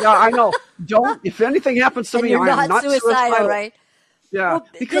 Yeah, I know. Don't. If anything happens to me, I'm not suicidal. Right? Yeah. Well,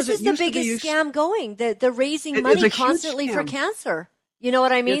 because this is the biggest scam going. The raising money constantly for cancer. You know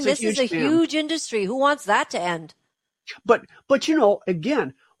what I mean? This is a huge industry. Who wants that to end? But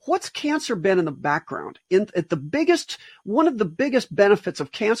again, what's cancer been in the background? One of the biggest benefits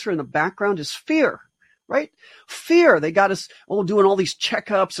of cancer in the background is fear, right? Fear. They got us doing all these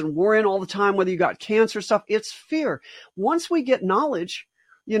checkups and worrying all the time whether you got cancer stuff. It's fear. Once we get knowledge,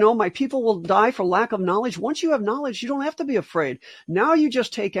 my people will die for lack of knowledge. Once you have knowledge, you don't have to be afraid. Now you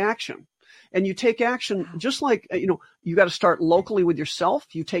just take action. And you take action just like, you got to start locally with yourself.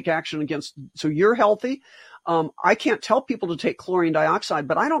 You take action so you're healthy. I can't tell people to take chlorine dioxide,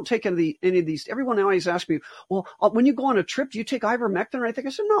 but I don't take any of these. Everyone always asks me, well, when you go on a trip, do you take ivermectin or anything? I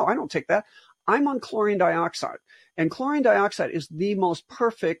said, no, I don't take that. I'm on chlorine dioxide, and chlorine dioxide is the most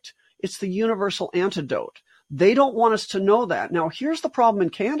perfect. It's the universal antidote. They don't want us to know that. Now, here's the problem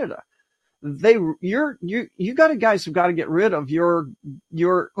in Canada. You got guys who've got to get rid of your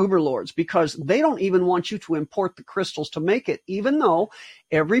uberlords, because they don't even want you to import the crystals to make it, even though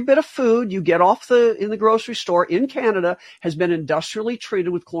every bit of food you get in the grocery store in Canada has been industrially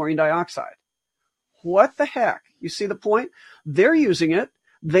treated with chlorine dioxide. What the heck? You see the point? They're using it.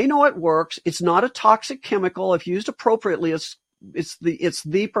 They know it works. It's not a toxic chemical. If used appropriately,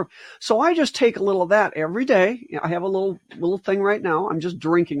 so I just take a little of that every day. I have a little thing right now. I'm just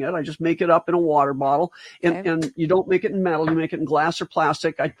drinking it. I just make it up in a water bottle, and you don't make it in metal. You make it in glass or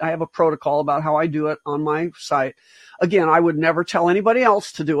plastic. I have a protocol about how I do it on my site. Again, I would never tell anybody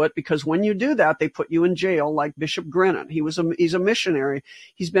else to do it, because when you do that, they put you in jail, like Bishop Grennan. He's a missionary.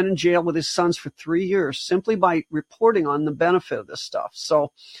 He's been in jail with his sons for 3 years simply by reporting on the benefit of this stuff.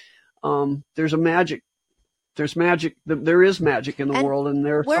 So, there's magic. There is magic in the world, and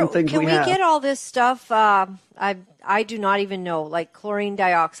there are some things we have. Can we get all this stuff? I do not even know, like chlorine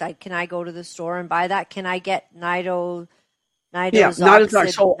dioxide. Can I go to the store and buy that? Can I get nitrozoxide? Yeah,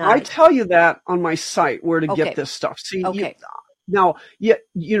 nitrozoxide. So I tell you that on my site where to get this stuff. See, a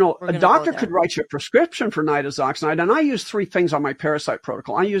doctor could write you a prescription for nitazoxanide, and I use 3 things on my parasite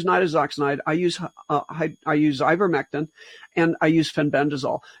protocol. I use nitazoxanide, I use ivermectin, and I use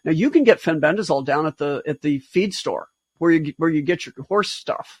fenbendazole. Now you can get fenbendazole down at the feed store where you get your horse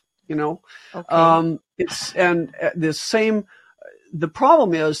stuff. The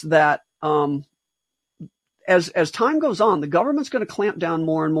problem is that as time goes on, the government's going to clamp down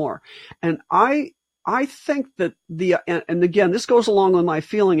more and more, and I think that and again, this goes along with my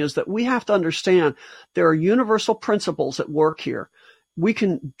feeling, is that we have to understand there are universal principles at work here. We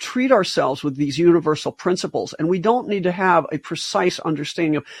can treat ourselves with these universal principles, and we don't need to have a precise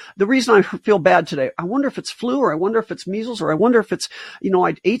understanding of the reason I feel bad today. I wonder if it's flu, or I wonder if it's measles, or I wonder if it's,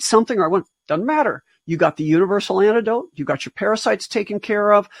 I ate something, or doesn't matter. You got the universal antidote. You got your parasites taken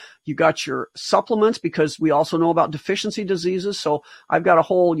care of. You got your supplements, because we also know about deficiency diseases. So I've got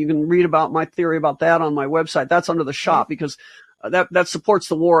you can read about my theory about that on my website. That's under the shop, because that supports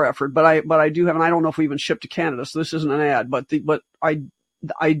the war effort. But I do have, and I don't know if we even ship to Canada, so this isn't an ad, but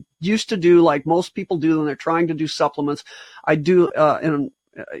I used to do like most people do when they're trying to do supplements. I do,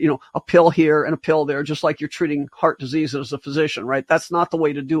 a pill here and a pill there, just like you're treating heart disease as a physician, right? That's not the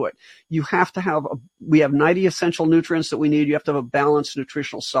way to do it. You have to we have 90 essential nutrients that we need. You have to have a balanced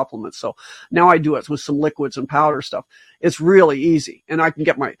nutritional supplement. So now I do it with some liquids and powder stuff. It's really easy. And I can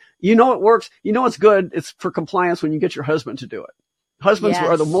get it works. It's good. It's for compliance when you get your husband to do it. Husbands Yes.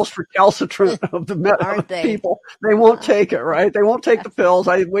 are the most recalcitrant of the Aren't they? people. They won't take it, right? They won't take the pills.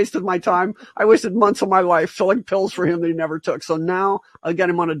 I wasted my time. I wasted months of my life filling pills for him that he never took. So now I get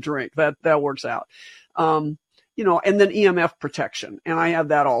him on a drink. That works out. You know, and then EMF protection. And I have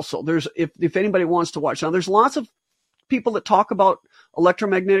that also. There's, if anybody wants to watch. Now there's lots of people that talk about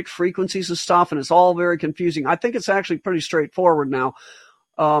electromagnetic frequencies and stuff, and it's all very confusing. I think it's actually pretty straightforward now.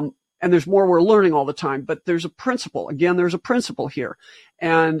 And there's more we're learning all the time, but there's a principle. Again, there's a principle here.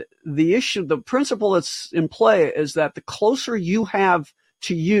 And the principle that's in play is that the closer you have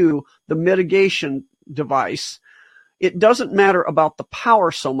to you, the mitigation device, it doesn't matter about the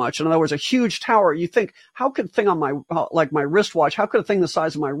power so much. In other words, a huge tower, you think, how could a thing on my, like my wristwatch, how could a thing the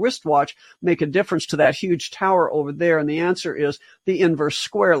size of my wristwatch make a difference to that huge tower over there? And the answer is the inverse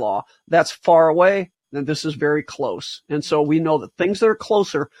square law. That's far away, and this is very close. And so we know that things that are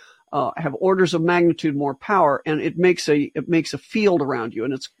closer have orders of magnitude more power, and it makes a field around you,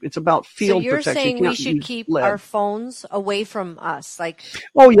 and it's about field protection. So you're saying we should keep our phones away from us, like?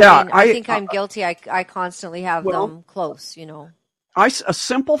 Oh yeah, I mean, I think I'm guilty. I constantly have them close, you know. A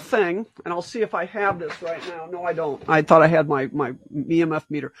simple thing, and I'll see if I have this right now. No, I don't. I thought I had my EMF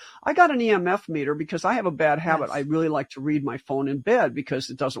meter. I got an EMF meter because I have a bad habit. Yes. I really like to read my phone in bed because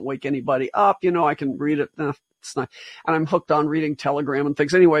it doesn't wake anybody up. You know, I can read it. It's not, and I'm hooked on reading Telegram and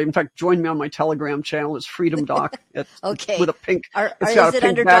things. Anyway, in fact, join me on my Telegram channel. It's Freedom Doc. Okay. With a pink. Is it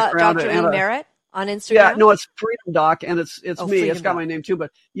under Dr. Lee Merritt on Instagram? Yeah, no, it's Freedom Doc, and it's me. Freedom It's got my name too,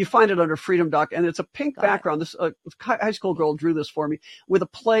 but you find it under Freedom Doc, and it's a pink background. This high school girl drew this for me with a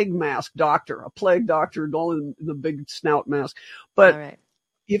plague mask doctor, all in the big snout mask. But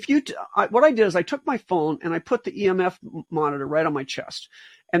what I did is I took my phone and I put the EMF monitor right on my chest,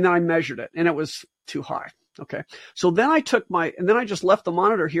 and then I measured it, and it was too high. Okay. So then I just left the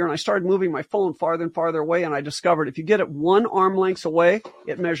monitor here and I started moving my phone farther and farther away. And I discovered if you get it one arm length away,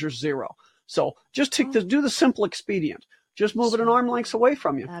 it measures 0. So just do the simple expedient. Just move it an arm length away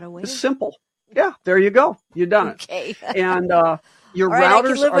from you. It's simple. Yeah. There you go. You've done it. Okay. And, your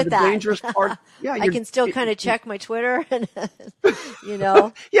routers are the dangerous part. Yeah. I can still kind of check my Twitter and, you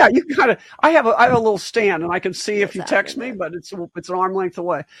know. Yeah. You I have a little stand and I can see if you text me, but it's an arm length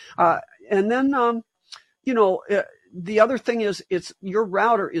away. And then, you know, the other thing is your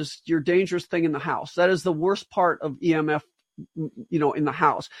router is your dangerous thing in the house. That is the worst part of EMF, you know, in the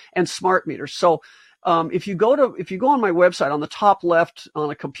house, and smart meters. So, if you go on my website on the top left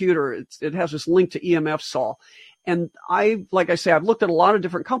on a computer, it has this link to EMF Sol. And like I say, I've looked at a lot of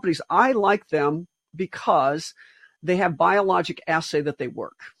different companies. I like them because they have biologic assay that they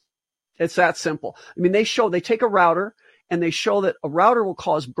work. It's that simple. I mean, they take a router, and they show that a router will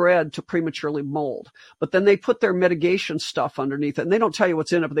cause bread to prematurely mold. But then they put their mitigation stuff underneath it, and they don't tell you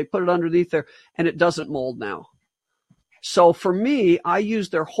what's in it, but they put it underneath there, and it doesn't mold now. So for me, I use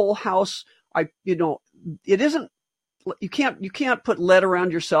their whole house. It isn't, you can't put lead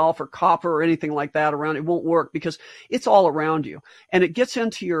around yourself or copper or anything like that around. It won't work because it's all around you, and it gets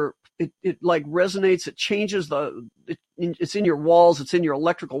into it like resonates. It changes it's in your walls. It's in your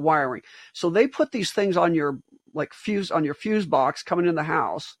electrical wiring. So they put these things on your fuse box coming in the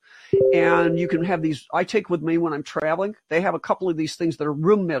house. And you can have these, I take with me when I'm traveling. They have a couple of these things that are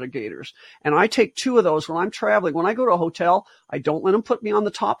room mitigators. And I take 2 of those when I'm traveling. When I go to a hotel, I don't let them put me on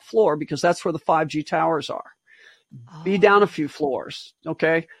the top floor because that's where the 5G towers are. Be down a few floors.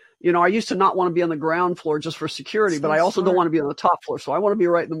 Okay. You know, I used to not want to be on the ground floor just for security, but I also don't want to be on the top floor. So I want to be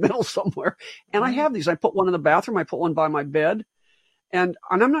right in the middle somewhere. And I have these. I put one in the bathroom. I put one by my bed. And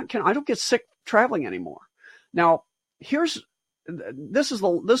I don't get sick traveling anymore. Now, this is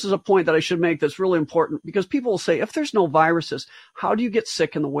a point that I should make that's really important, because people will say, if there's no viruses, how do you get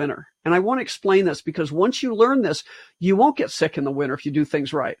sick in the winter? And I want to explain this, because once you learn this, you won't get sick in the winter if you do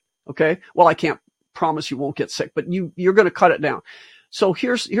things right. Okay. Well, I can't promise you won't get sick, but you're going to cut it down. So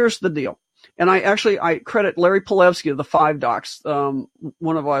here's the deal. And I credit Larry Pilevsky of the 5 Docs, one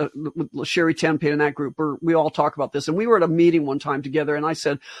of Sherry Tenpin in that group, where we all talk about this. And we were at a meeting one time together, and I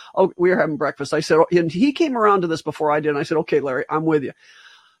said, we were having breakfast. I said, and he came around to this before I did. And I said, okay, Larry, I'm with you.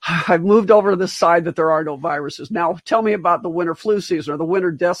 I've moved over to this side that there are no viruses. Now tell me about the winter flu season or the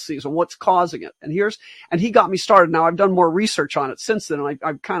winter death season. What's causing it? And he got me started. Now I've done more research on it since then, and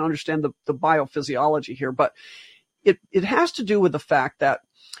I kind of understand the biophysiology here, but it has to do with the fact that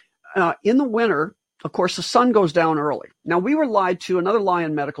in the winter, of course, the sun goes down early. Now, we were lied to. Another lie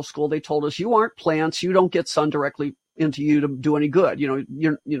in medical school. They told us, you aren't plants. You don't get sun directly into you to do any good.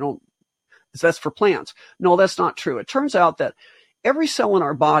 That's for plants. No, that's not true. It turns out that every cell in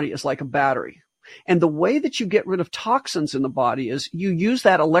our body is like a battery. And the way that you get rid of toxins in the body is you use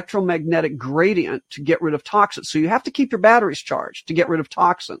that electromagnetic gradient to get rid of toxins. So you have to keep your batteries charged to get rid of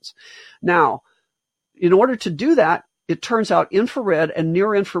toxins. Now, in order to do that, it turns out infrared and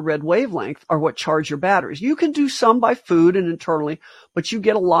near infrared wavelength are what charge your batteries. You can do some by food and internally, but you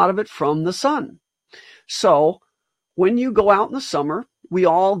get a lot of it from the sun. So when you go out in the summer, we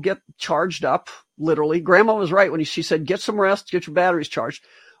all get charged up, literally. Grandma was right when she said, get some rest, get your batteries charged.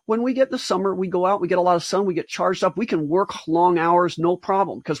 When we get in the summer, we go out, we get a lot of sun, we get charged up. We can work long hours, no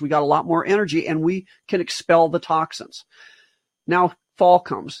problem, because we got a lot more energy and we can expel the toxins. Now, fall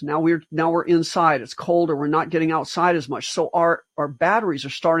comes. Now we're inside. It's colder. We're not getting outside as much. So our batteries are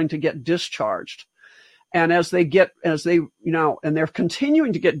starting to get discharged. And and they're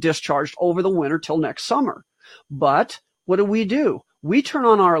continuing to get discharged over the winter till next summer. But what do? We turn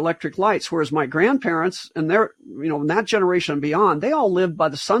on our electric lights, whereas my grandparents and in that generation and beyond, they all lived by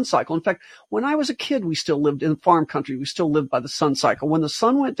the sun cycle. In fact, when I was a kid, we still lived in farm country. We still lived by the sun cycle. When the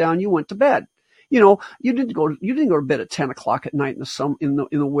sun went down, you went to bed. You didn't go to bed at 10 o'clock at night in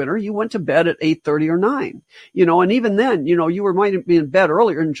the winter. You went to bed at 8:30 or 9, and even then, you might be in bed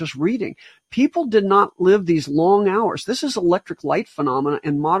earlier and just reading. People did not live these long hours. This is electric light phenomena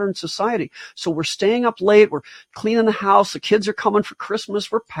in modern society. So we're staying up late. We're cleaning the house. The kids are coming for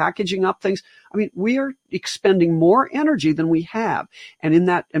Christmas. We're packaging up things. I mean, we are expending more energy than we have.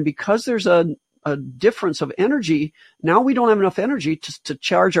 And because there's a difference of energy, now we don't have enough energy to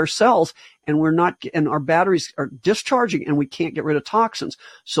charge our cells, and our batteries are discharging and we can't get rid of toxins.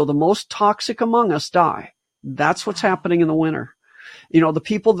 So the most toxic among us die. That's what's happening in the winter. The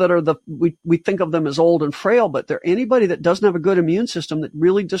people that are we think of them as old and frail, but anybody that doesn't have a good immune system that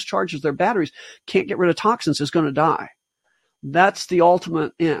really discharges their batteries, can't get rid of toxins, is going to die. That's the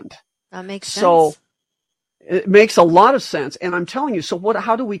ultimate end. That makes sense. So it makes a lot of sense. And I'm telling you,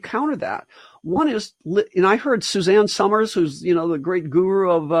 how do we counter that? One is, and I heard Suzanne Summers, who's, the great guru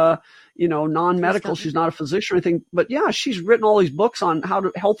of, non-medical. She's not a physician or anything, but yeah, she's written all these books on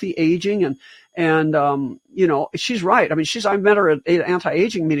healthy aging and she's right. I mean, I met her at an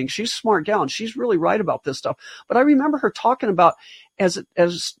anti-aging meeting. She's a smart gal and she's really right about this stuff. But I remember her talking about as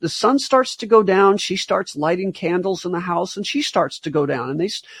the sun starts to go down, she starts lighting candles in the house and she starts to go down, and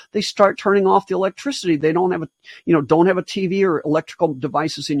they start turning off the electricity. They don't have a TV or electrical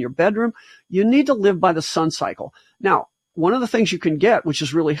devices in your bedroom. You need to live by the sun cycle. Now, one of the things you can get, which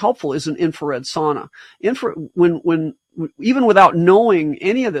is really helpful, is an infrared sauna. When even without knowing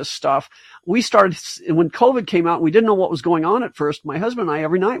any of this stuff, when COVID came out, we didn't know what was going on at first. My husband and I,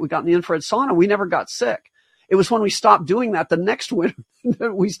 every night we got in the infrared sauna. We never got sick. It was when we stopped doing that the next winter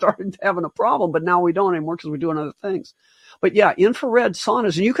that we started having a problem, but now we don't anymore because we're doing other things. But yeah, infrared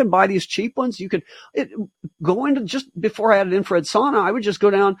saunas, and you can buy these cheap ones. You could go into, just before I had an infrared sauna, I would just go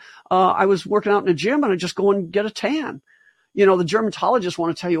down. I was working out in a gym and I'd just go and get a tan. The dermatologists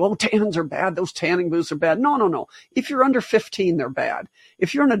want to tell you, oh, tans are bad. Those tanning booths are bad. No. If you're under 15, they're bad.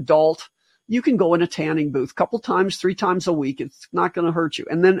 If you're an adult, you can go in a tanning booth a couple times, 3 times a week. It's not going to hurt you.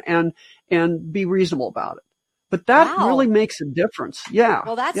 And then, and be reasonable about it. But that really makes a difference. Yeah.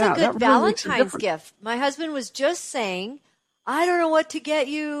 Well, that's a good Valentine's gift. My husband was just saying, I don't know what to get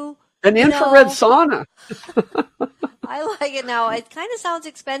you. An infrared sauna. I like it now. It kind of sounds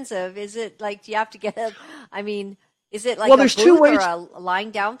expensive. Is it like, do you have to get is it like there's a two booth ways. or a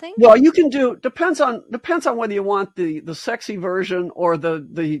lying down thing? Well, you can do, depends on whether you want the sexy version or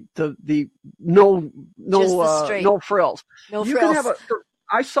the no frills. No you frills. Can have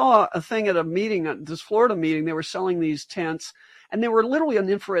I saw a thing at a meeting, at this Florida meeting. They were selling these tents, and they were literally an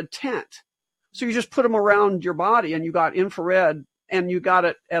infrared tent. So you just put them around your body, and you got infrared, and you got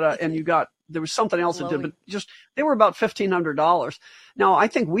it there was something else that did, but they were about $1,500. Now, I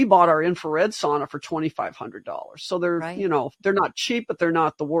think we bought our infrared sauna for $2,500. So they're, they're not cheap, but they're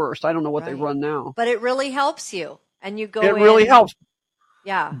not the worst. I don't know what they run now. But it really helps you, and you go. It really helps.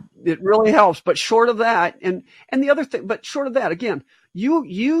 Yeah, it really helps. But short of that, and the other thing, but short of that, again,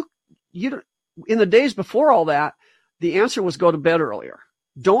 you in the days before all that, the answer was go to bed earlier.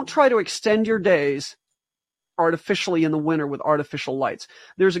 Don't try to extend your days artificially in the winter with artificial lights.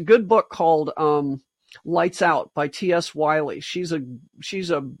 There's a good book called Lights Out by T.S. Wiley. She's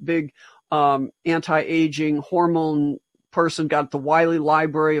a big anti-aging hormone person, got the Wiley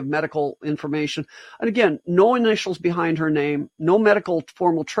Library of Medical Information. And again, no initials behind her name, no medical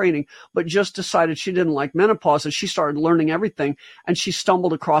formal training, but just decided she didn't like menopause, and she started learning everything, and she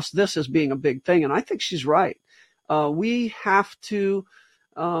stumbled across this as being a big thing. And I think she's right. We have to,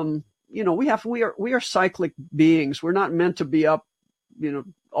 we are cyclic beings. We're not meant to be up,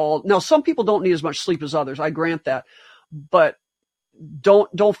 now some people don't need as much sleep as others. I grant that, but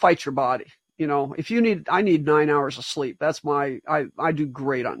don't fight your body. You know, I need 9 hours of sleep. That's I do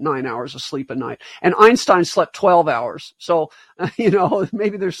great on 9 hours of sleep a night. And Einstein slept 12 hours. So, you know,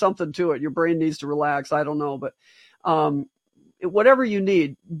 maybe there's something to it. Your brain needs to relax. I don't know, but, whatever you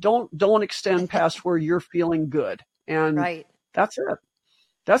need, don't extend past where you're feeling good. And right. That's it.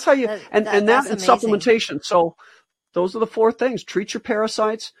 That's how you, and supplementation. So those are the 4 things. Treat your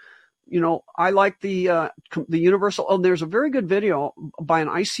parasites. You know, I like the universal. Oh, there's a very good video by an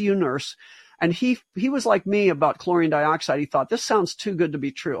ICU nurse. And he was like me about chlorine dioxide. He thought, this sounds too good to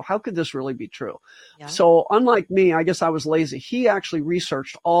be true. How could this really be true? Yeah. So unlike me, I guess I was lazy. He actually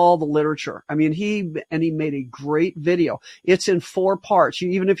researched all the literature. I mean, he made a great video. It's in 4 parts.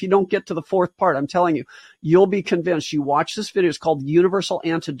 Even if you don't get to the 4th part, I'm telling you, you'll be convinced. You watch this video. It's called The Universal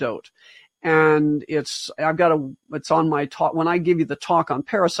Antidote. And it's on my talk. When I give you the talk on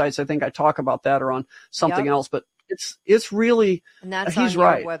parasites, I think I talk about that or on something else, but it's really, and that's he's on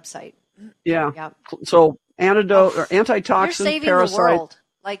right. Your website. Yeah. Yep. So antidote or antitoxin, you're saving parasite. The world.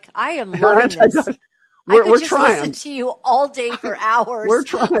 Like, I am loving this. We're just trying. Listen to you all day for hours. We're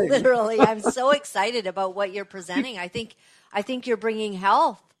trying. Literally, I'm so excited about what you're presenting. I think you're bringing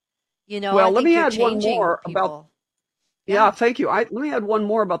health. You know. Well, let me add one more people. about. Yeah, thank you. Let me add one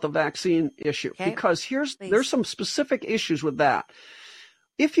more about the vaccine issue, because there's some specific issues with that.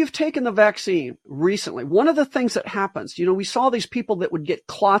 If you've taken the vaccine recently, one of the things that happens, you know, we saw these people that would get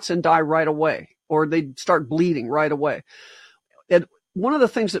clots and die right away, or they'd start bleeding right away. And one of the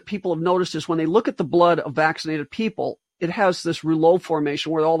things that people have noticed is when they look at the blood of vaccinated people, it has this rouleau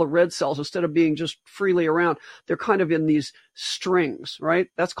formation where all the red cells, instead of being just freely around, they're kind of in these strings, right?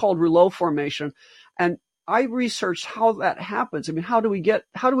 That's called rouleau formation. And I researched how that happens. I mean, how do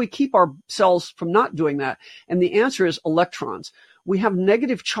we keep our cells from not doing that? And the answer is electrons. We have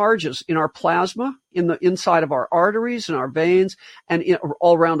negative charges in our plasma, in the inside of our arteries and our veins, and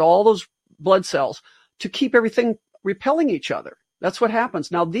all around all those blood cells to keep everything repelling each other. That's what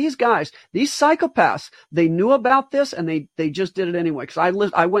happens. Now, these guys, these psychopaths, they knew about this and they just did it anyway. Because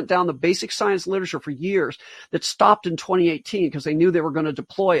I went down the basic science literature for years that stopped in 2018 because they knew they were going to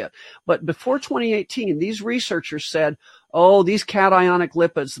deploy it. But before 2018, these researchers said, oh, these cationic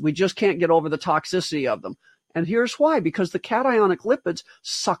lipids, we just can't get over the toxicity of them. And here's why, because the cationic lipids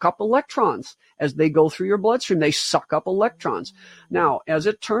suck up electrons. As they go through your bloodstream, they suck up electrons. Now, as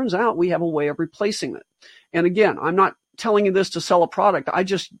it turns out, we have a way of replacing it. And again, I'm not telling you this to sell a product. I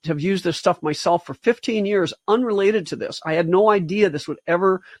just have used this stuff myself for 15 years, unrelated to this. I had no idea this would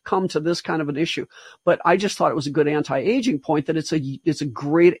ever come to this kind of an issue, but I just thought it was a good anti-aging point, that it's a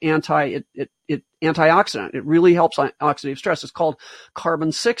great antioxidant. It really helps on oxidative stress. It's called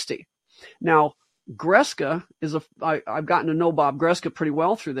carbon-60. Now, Greska I've gotten to know Bob Greska pretty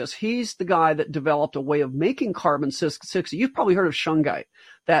well through this. He's the guy that developed a way of making carbon-60. You've probably heard of shungite,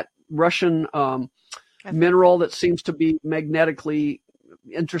 that Russian, mineral that seems to be magnetically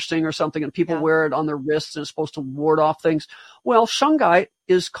interesting or something, and people wear it on their wrists and it's supposed to ward off things. Well, shungite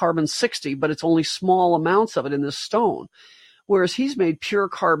is carbon-60, but it's only small amounts of it in this stone. Whereas he's made pure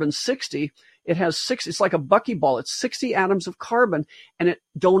carbon-60. It has it's like a buckyball. It's 60 atoms of carbon and it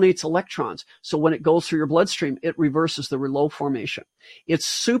donates electrons. So when it goes through your bloodstream, it reverses the rouleau formation. It's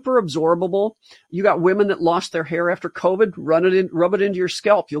super absorbable. You got women that lost their hair after COVID, rub it into your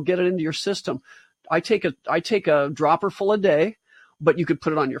scalp. You'll get it into your system. I take a dropper full a day, but you could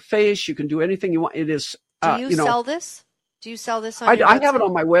put it on your face. You can do anything you want. It is. Do you sell this? Do you sell this on your website? I have it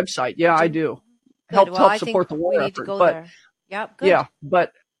on my website. Yeah, I do. Help support the war effort. There. Yeah, good. Yeah,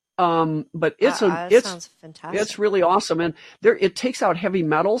 but it's sounds fantastic. It's really awesome, and it takes out heavy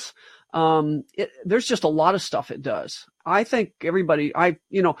metals. There's just a lot of stuff it does. I think everybody,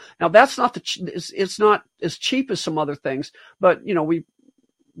 now that's not it's not as cheap as some other things, but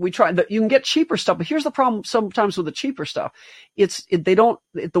we try that. You can get cheaper stuff, but here's the problem sometimes with the cheaper stuff. The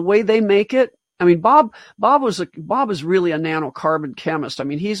way they make it. I mean, Bob is really a nanocarbon chemist. I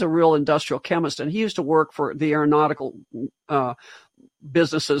mean, he's a real industrial chemist, and he used to work for the aeronautical,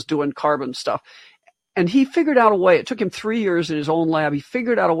 businesses doing carbon stuff. And he figured out a way. It took him 3 years in his own lab. He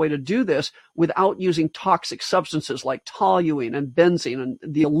figured out a way to do this without using toxic substances like toluene and benzene and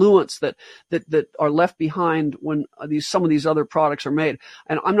the eluents that are left behind when some of these other products are made.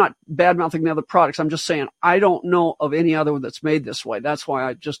 And I'm not bad-mouthing the other products. I'm just saying I don't know of any other one that's made this way. That's why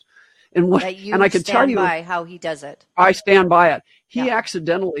I just and I can tell you by how he does it. I stand by it. He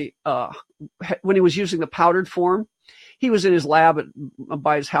accidentally, when he was using the powdered form, he was in his lab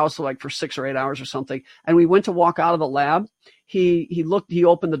by his house for 6 or 8 hours or something. And we went to walk out of the lab. He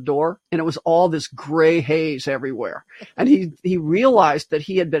opened the door and it was all this gray haze everywhere. And he realized that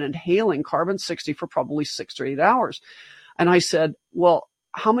he had been inhaling carbon-60 for probably 6 or 8 hours. And I said, well,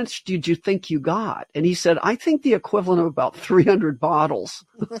 how much did you think you got? And he said, I think the equivalent of about 300 bottles.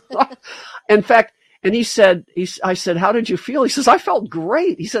 In fact, and he said, I said, how did you feel? He says, I felt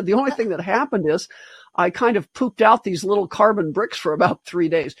great. He said, the only thing that happened is I kind of pooped out these little carbon bricks for about 3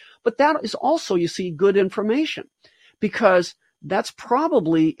 days. But that is also, you see, good information, because that's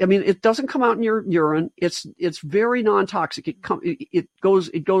probably, I mean, it doesn't come out in your urine. It's very non-toxic. It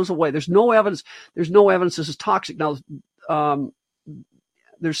goes away. There's no evidence this is toxic. Now,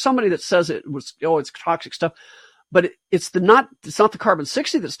 there's somebody that says it's toxic stuff, but it's not the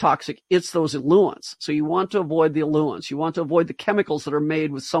carbon-60 that's toxic. It's those eluents. So you want to avoid the eluents. You want to avoid the chemicals that are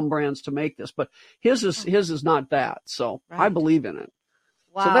made with some brands to make this, but his is not that. So right. I believe in it.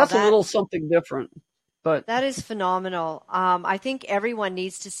 Wow, so that's a little something different. But that is phenomenal. I think everyone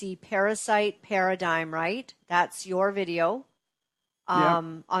needs to see Parasite Paradigm, right? That's your video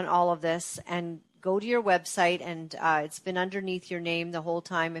on all of this. And go to your website, and it's been underneath your name the whole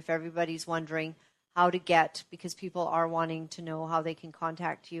time if everybody's wondering how to get, because people are wanting to know how they can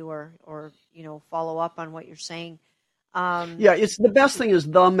contact you or follow up on what you're saying. It's the best thing is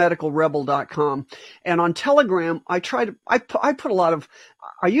themedicalrebel.com. And on Telegram, I put a lot of,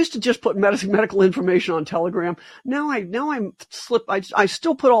 I used to just put medical information on Telegram. Now I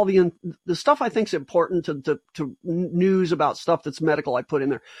still put all the stuff I think is important to news about stuff that's medical. I put in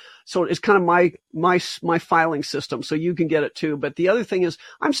there. So it's kind of my filing system. So you can get it too. But the other thing is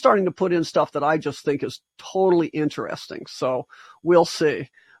I'm starting to put in stuff that I just think is totally interesting. So we'll see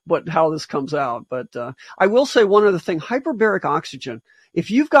how this comes out. But I will say one other thing, hyperbaric oxygen. If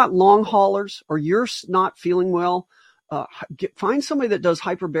you've got long haulers or you're not feeling well, find somebody that does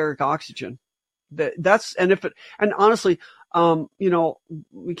hyperbaric oxygen. And honestly,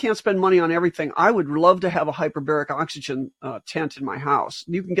 we can't spend money on everything. I would love to have a hyperbaric oxygen tent in my house.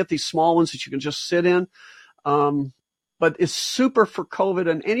 You can get these small ones that you can just sit in. But it's super for COVID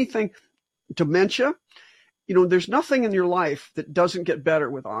and anything, dementia. There's nothing in your life that doesn't get better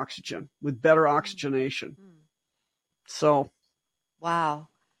with oxygen, with better oxygenation. So. Wow.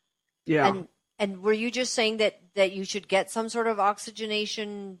 Yeah. And were you just saying that you should get some sort of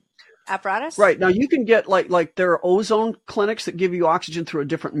oxygenation apparatus? Right. Now you can get like there are ozone clinics that give you oxygen through a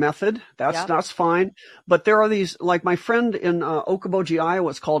different method. That's fine. But there are these, like my friend in Okoboji, Iowa,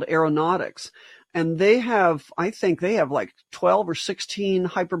 it's called Aeronautics. And I think they have like 12 or 16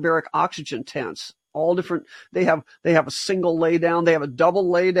 hyperbaric oxygen tents. All different. They have a single lay down. They have a double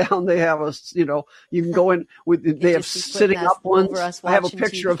lay down. They have you can go in with. They have sitting up ones. I have a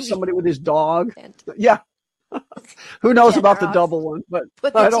picture of somebody with his dog. Yeah. Who knows about the double one? But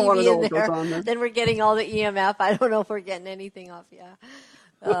I don't want to know what goes on there. Then we're getting all the EMF. I don't know if we're getting anything off.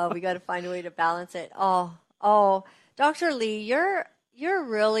 Yeah. We got to find a way to balance it. Oh, Dr. Lee, you're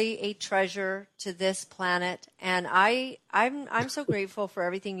really a treasure to this planet, and I'm so grateful for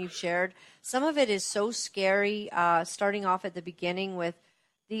everything you've shared. Some of it is so scary, starting off at the beginning with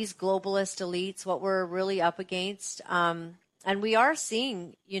these globalist elites, what we're really up against. And we are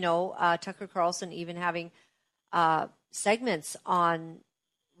seeing, Tucker Carlson even having segments on,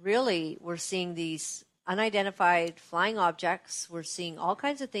 really, we're seeing these unidentified flying objects. We're seeing all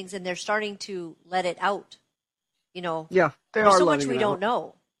kinds of things, and they're starting to let it out. Yeah, there's so much we don't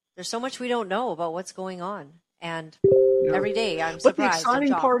know. There's so much we don't know about what's going on. And every day I'm surprised. But the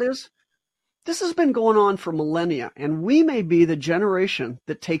exciting part is, this has been going on for millennia, and we may be the generation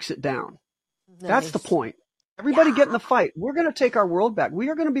that takes it down. Nice. That's the point. Everybody get in the fight. We're going to take our world back. We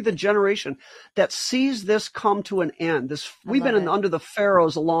are going to be the generation that sees this come to an end. We've been under the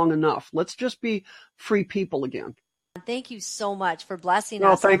pharaohs long enough. Let's just be free people again. Thank you so much for blessing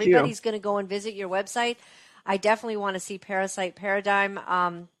us. Everybody's going to go and visit your website. I definitely want to see Parasite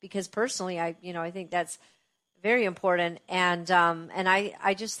Paradigm because personally, I think that's very important. And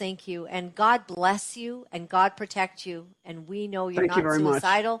I just thank you. And God bless you and God protect you. And we know you're not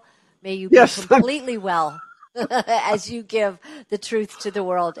suicidal. Much. May you be completely well as you give the truth to the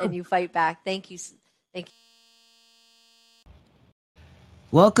world and you fight back. Thank you. Thank you.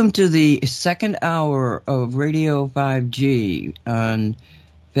 Welcome to the second hour of Radio 5G on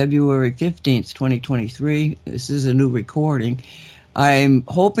February 15th, 2023. This is a new recording. I'm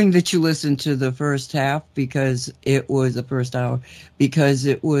hoping that you listened to the first half because it was the first hour, because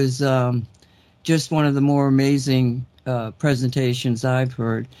it was just one of the more amazing presentations I've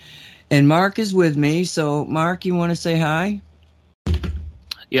heard. And Mark is with me. So, Mark, you want to say hi?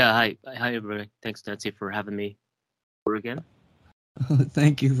 Yeah, hi. Hi, everybody. Thanks, Nancy, for having me over again.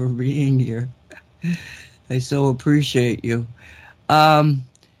 Thank you for being here. I so appreciate you.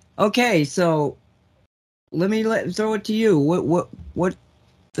 Okay, so let me throw it to you. What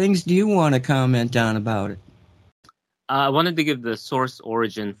things do you want to comment on about it? I wanted to give the source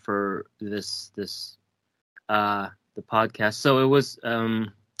origin for this the podcast. So it was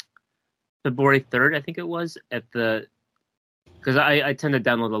February 3rd, I think it was, because I tend to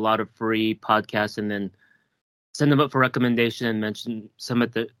download a lot of free podcasts and then send them up for recommendation and mention some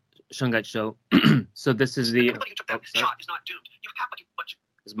at the Shungite Show. So this is the shot is not doomed. You have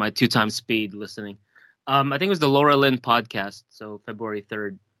this is my 2x speed listening. I think it was the Laura Lynn podcast, so February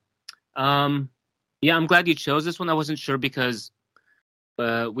 3rd. Yeah, I'm glad you chose this one. I wasn't sure because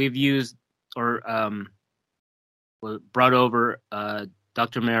we've used or brought over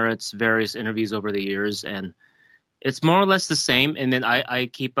Dr. Merritt's various interviews over the years, and it's more or less the same. And then I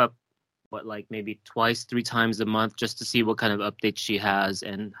keep up, maybe twice, 3 times a month just to see what kind of updates she has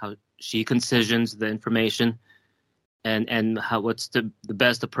and how she concisions the information and what's the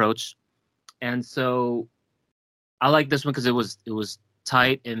best approach. And so I like this one because it was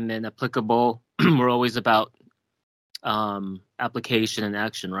tight and then applicable. We're always about application and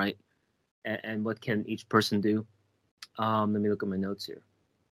action, right? And what can each person do. Let me look at my notes here.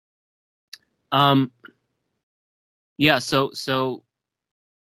 Yeah, so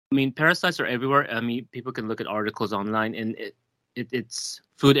I mean, parasites are everywhere. I mean, people can look at articles online, and it's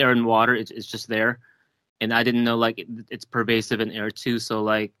food, air, and water. It's just there, and I didn't know it's pervasive in air too. So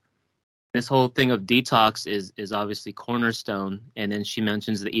this whole thing of detox is obviously cornerstone. And then she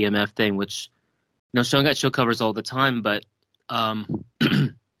mentions the EMF thing, which Shungite Show covers all the time, but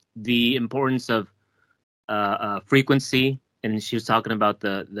the importance of frequency, and she was talking about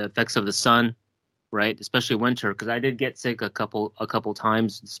the effects of the sun, right? Especially winter, because I did get sick a couple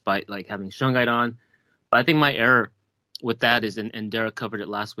times despite having Shungite on. But I think my error with that is, and Derek covered it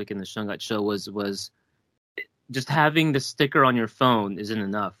last week in the Shungite Show, was just having the sticker on your phone isn't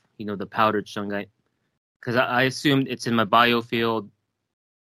enough. The powdered Shungite, because I assumed it's in my biofield,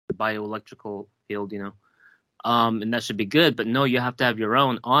 the bioelectrical field, and that should be good. But no, you have to have your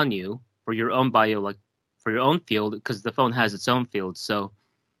own on you for your own for your own field, because the phone has its own field. So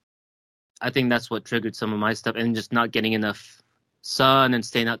I think that's what triggered some of my stuff, and just not getting enough sun and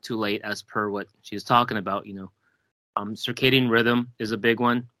staying out too late, as per what she was talking about. Circadian rhythm is a big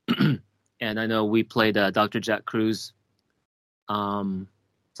one, and I know we played Dr. Jack Cruz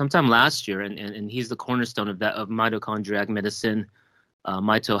sometime last year, and he's the cornerstone of mitochondriac medicine,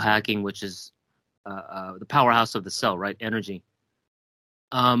 mito hacking, which is the powerhouse of the cell, right? Energy.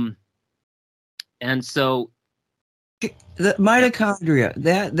 And so the mitochondria,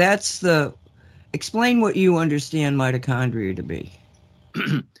 that's the, explain what you understand mitochondria to be.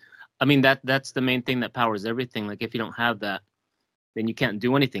 I mean, that's the main thing that powers everything. If you don't have that, then you can't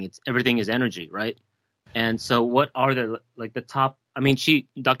do anything. Everything is energy, right? And so what are the top, I mean,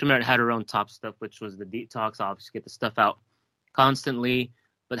 Dr. Merritt had her own top stuff, which was the detox, obviously get the stuff out constantly,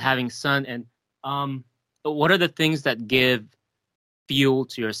 but having sun. And what are the things that give fuel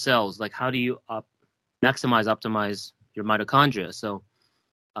to your cells? How do you optimize your mitochondria? So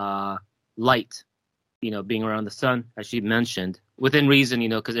light, being around the sun, as she mentioned, within reason,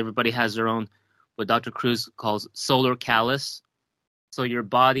 because everybody has their own, what Dr. Cruz calls solar callus. So your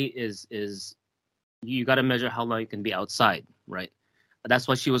body is you got to measure how long you can be outside, right? That's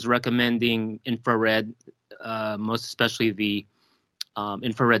why she was recommending infrared, most especially the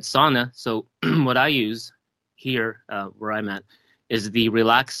infrared sauna. So what I use here, where I'm at, is the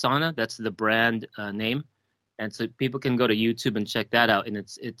Relax Sauna. That's the brand name. And so people can go to YouTube and check that out. And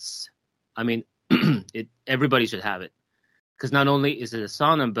it's I mean, everybody should have it. Because not only is it a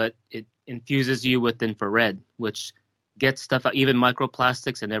sauna, but it infuses you with infrared, which gets stuff out, even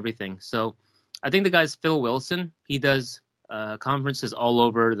microplastics and everything. So I think the guy's Phil Wilson. He does conferences all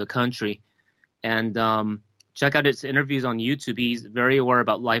over the country. And check out his interviews on YouTube. He's very aware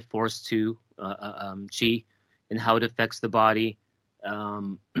about Life Force 2, Qi, and how it affects the body.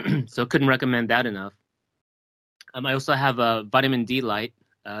 So couldn't recommend that enough. I also have a vitamin D light,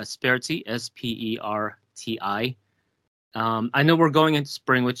 Sperti, Sperti. I know we're going into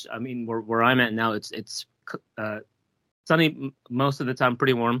spring, which, I mean, where I'm at now, it's sunny most of the time,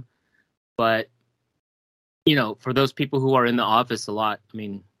 pretty warm. But, for those people who are in the office a lot, I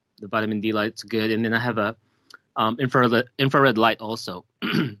mean, the vitamin D light's good. And then I have a infrared light also,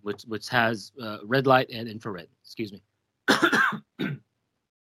 which has red light and infrared. Excuse me.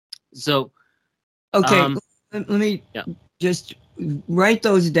 So, okay, let me just write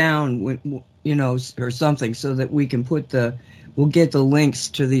those down, or something, so that we can we'll get the links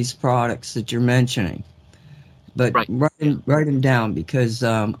to these products that you're mentioning. But write them down, because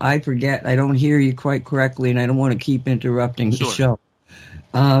I forget, I don't hear you quite correctly, and I don't want to keep interrupting the show.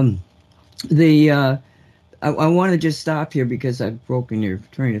 I want to just stop here because I've broken your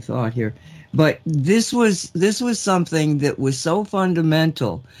train of thought here. But this was something that was so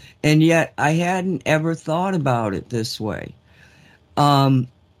fundamental, and yet I hadn't ever thought about it this way. That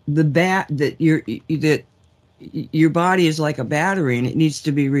your body is like a battery and it needs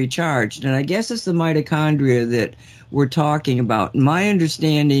to be recharged. And I guess it's the mitochondria that we're talking about. My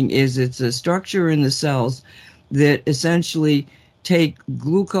understanding is it's a structure in the cells that essentially take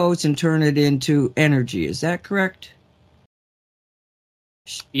glucose and turn it into energy. Is that correct?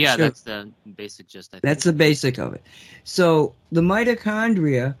 Yeah, Sure. that's the basic gist, I think. That's the basic of it. So the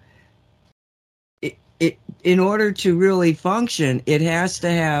mitochondria, it in order to really function, it has to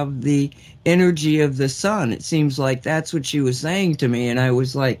have the energy of the sun. It seems like that's what she was saying to me, and I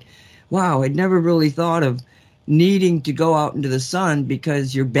was like, wow, I'd never really thought of needing to go out into the sun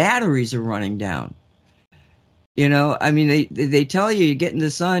because your batteries are running down. You know, I mean, they tell you get in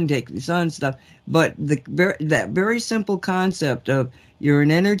the sun, take the sun stuff, but that very simple concept of you're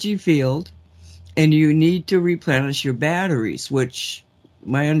an energy field and you need to replenish your batteries, which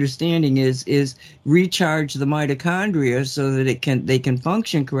my understanding is recharge the mitochondria so that they can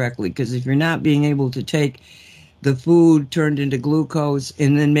function correctly. Because if you're not being able to take the food turned into glucose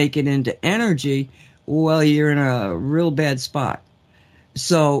and then make it into energy, well, you're in a real bad spot.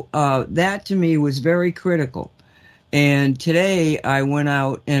 So that to me was very critical. And today I went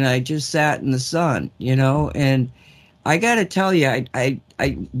out and I just sat in the sun, you know, and I got to tell you, I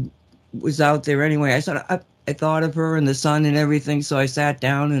was out there anyway. I thought of her and the sun and everything, so I sat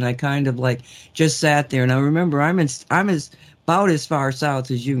down and I kind of like just sat there. Now remember, I'm about as far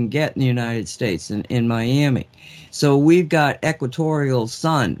south as you can get in the United States, in Miami. So we've got equatorial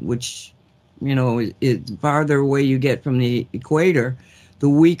sun, which, you know, is farther away you get from the equator, the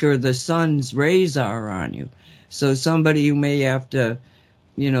weaker the sun's rays are on you. So somebody who may have to,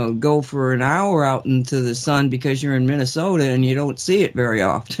 you know, go for an hour out into the sun because you're in Minnesota and you don't see it very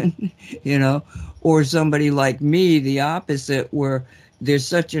often, you know, or somebody like me, the opposite, where there's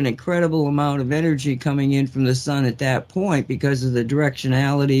such an incredible amount of energy coming in from the sun at that point because of the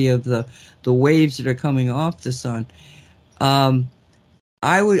directionality of the waves that are coming off the sun.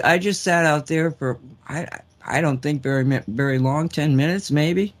 I just sat out there for, I don't think very long, 10 minutes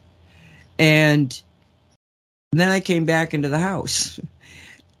maybe. And then I came back into the house.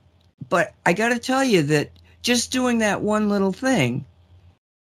 But I got to tell you that just doing that one little thing,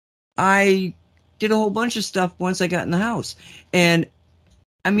 I did a whole bunch of stuff once I got in the house. And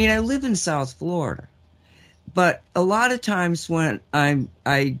I mean, I live in South Florida, but a lot of times when I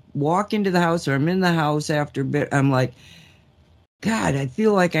walk into the house or I'm in the house after a bit, I'm like, God, I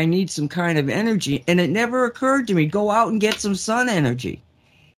feel like I need some kind of energy. And it never occurred to me, go out and get some sun energy.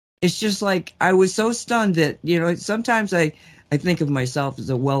 It's just like I was so stunned that, you know, sometimes I think of myself as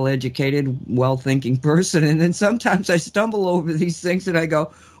a well-educated, well-thinking person, and then sometimes I stumble over these things and I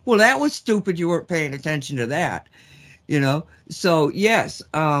go, well, that was stupid. You weren't paying attention to that, you know? So, yes,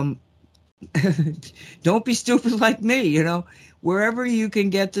 don't be stupid like me, you know? Wherever you can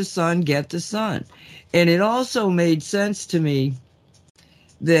get the sun, get the sun. And it also made sense to me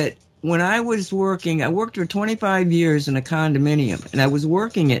that when I was working, I worked for 25 years in a condominium, and I was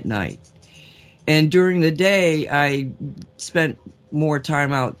working at night. And during the day, I spent more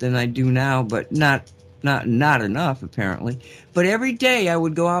time out than I do now, but not enough, apparently. But every day I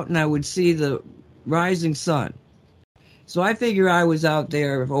would go out and I would see the rising sun. So I figure I was out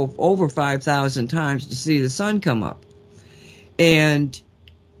there over 5,000 times to see the sun come up. And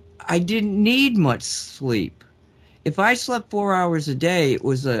I didn't need much sleep. If I slept 4 hours a day, it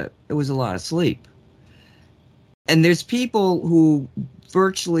was a lot of sleep. And there's people who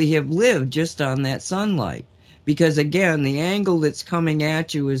virtually have lived just on that sunlight. Because again, the angle that's coming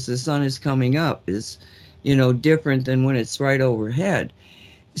at you as the sun is coming up is, you know, different than when it's right overhead.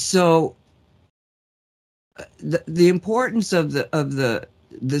 So the importance of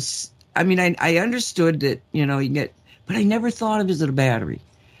this, I mean, I understood that, you know, but I never thought of it as a battery.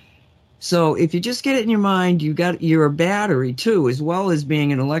 So if you just get it in your mind, you're a battery too, as well as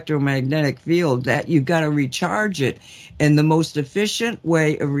being an electromagnetic field, that you've got to recharge it. And the most efficient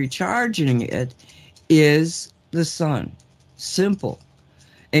way of recharging it is the sun. Simple.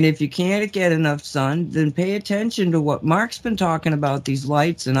 And if you can't get enough sun, then pay attention to what Mark's been talking about, these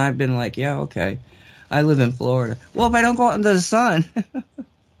lights. And I've been like, yeah, okay. I live in Florida. Well, if I don't go out into the sun,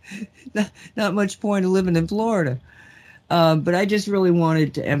 not much point of living in Florida. But I just really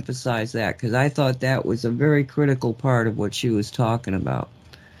wanted to emphasize that because I thought that was a very critical part of what she was talking about.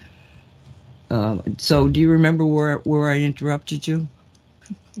 So do you remember where I interrupted you?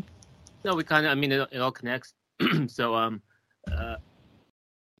 No, we kind of, I mean, it all connects. So,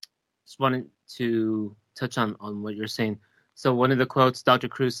 just wanted to touch on what you're saying. So one of the quotes Dr.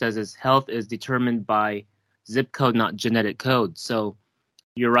 Cruz says is, health is determined by zip code, not genetic code. So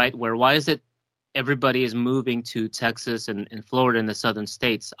you're right. Why is it everybody is moving to Texas and Florida in the southern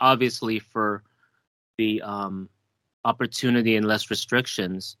states? Obviously for the opportunity and less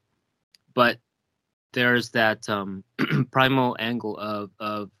restrictions. But there's that primal angle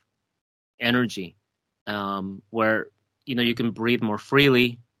of energy where, you can breathe more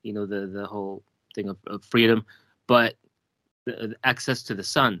freely, the whole thing of freedom, but the access to the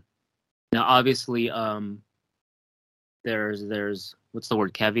sun. Now, obviously, there's what's the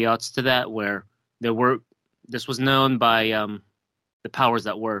word, caveats to that, where this was known by the powers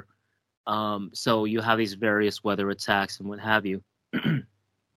that were. So you have these various weather attacks and what have you.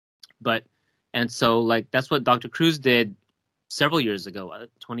 And so like that's what Dr. Cruz did several years ago,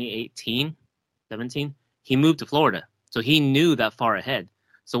 2018, 17. He moved to Florida. So he knew that far ahead.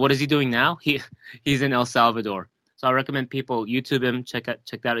 So what is he doing now? He's in El Salvador. So I recommend people YouTube him, check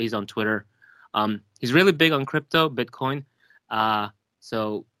that out. He's on Twitter. He's really big on crypto, Bitcoin.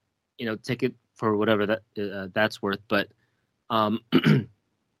 So take it for whatever that's worth. But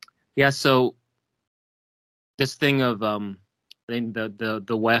yeah, so this thing of I think the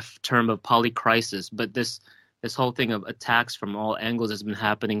WEF term of polycrisis, but this whole thing of attacks from all angles has been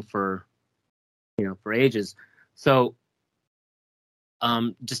happening for ages. So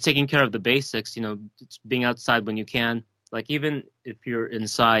just taking care of the basics, being outside when you can, like even if you're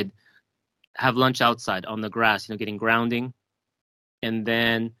inside, have lunch outside on the grass, getting grounding. And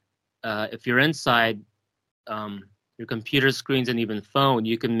then if you're inside, your computer screens and even phone,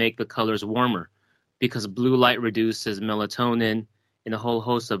 you can make the colors warmer because blue light reduces melatonin and a whole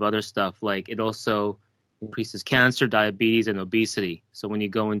host of other stuff. Like it also increases cancer, diabetes, and obesity. So when you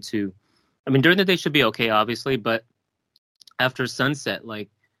go into, during the day should be okay, obviously, but after sunset, like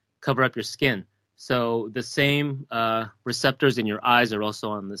cover up your skin. So the same receptors in your eyes are also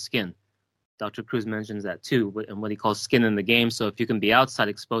on the skin. Dr. Cruz mentions that too, and what he calls skin in the game. So if you can be outside,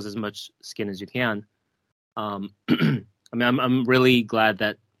 expose as much skin as you can. I'm really glad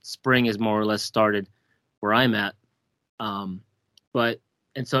that spring is more or less started where I'm at. And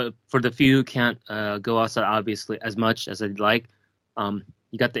so for the few who can't go outside, obviously, as much as I'd like,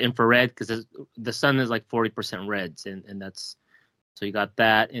 you got the infrared because the sun is like 40% reds, and that's so you got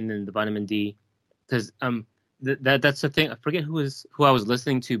that, and then the vitamin D, because that's the thing. I forget who I was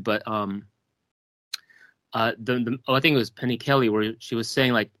listening to, but I think it was Penny Kelly, where she was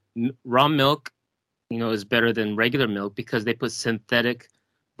saying like raw milk, is better than regular milk because they put synthetic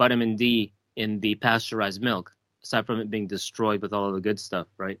vitamin D in the pasteurized milk, aside from it being destroyed with all of the good stuff,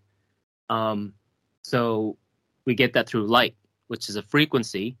 right? So we get that through light, which is a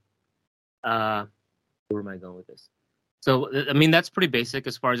frequency. Where am I going with this? So, that's pretty basic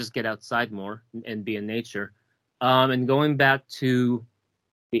as far as just get outside more and be in nature. And going back to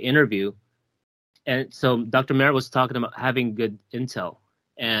the interview, and so Dr. Merritt was talking about having good intel,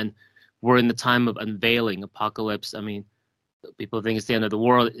 and we're in the time of unveiling, apocalypse. People think it's the end of the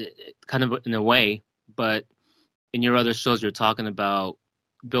world, kind of in a way, but in your other shows, you're talking about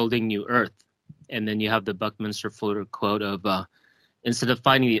building new Earth. And then you have the Buckminster Fuller quote of, instead of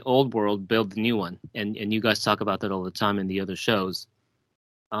finding the old world, build the new one. And you guys talk about that all the time in the other shows.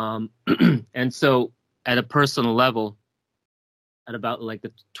 And so at a personal level, at about like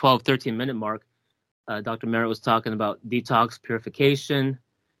the 12, 13-minute mark, Dr. Merritt was talking about detox, purification,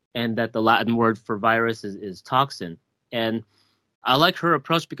 and that the Latin word for virus is toxin. And I like her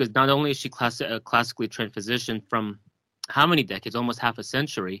approach because not only is she a classically trained physician from how many decades, almost half a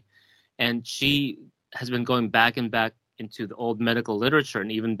century, and she has been going back and back into the old medical literature,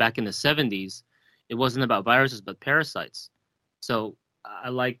 and even back in the 70s, it wasn't about viruses but parasites. So I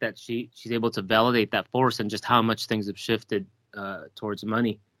like that she's able to validate that for us and just how much things have shifted towards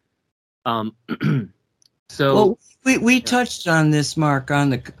money. So we touched on this, Mark, on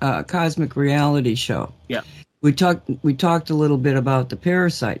the Cosmic Reality Show. Yeah. We talked a little bit about the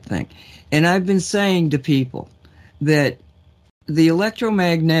parasite thing, and I've been saying to people that the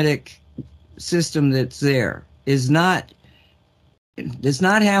electromagnetic system that's there does not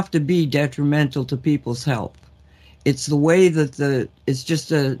have to be detrimental to people's health. It's the way that it's just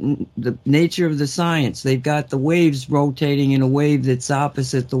the nature of the science. They've got the waves rotating in a wave that's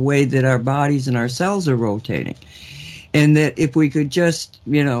opposite the way that our bodies and our cells are rotating. And that if we could just,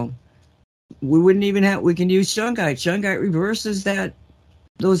 we wouldn't even we can use shungite. Shungite reverses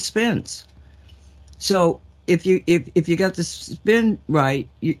those spins. So if you got the spin right,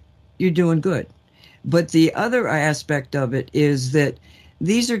 you're doing good. But the other aspect of it is that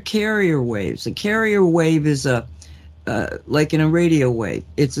these are carrier waves. A carrier wave is like in a radio wave.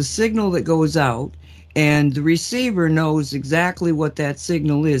 It's a signal that goes out. And the receiver knows exactly what that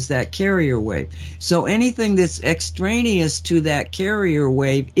signal is, that carrier wave. So anything that's extraneous to that carrier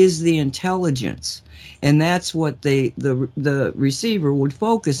wave is the intelligence. And that's what the receiver would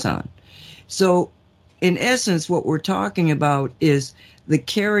focus on. So in essence, what we're talking about is the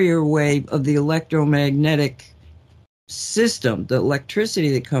carrier wave of the electromagnetic system. The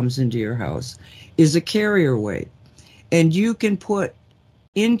electricity that comes into your house is a carrier wave. And you can put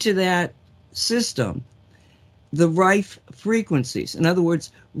into that system the Rife frequencies. In other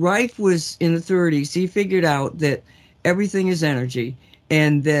words, Rife was in the 30s. He figured out that everything is energy,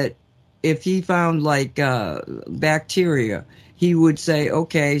 and that if he found like bacteria, he would say,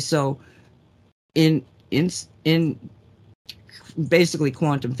 okay, so in basically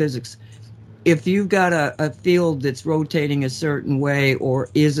quantum physics, if you've got a field that's rotating a certain way or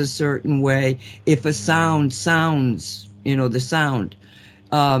is a certain way, if a sound sounds, the sound,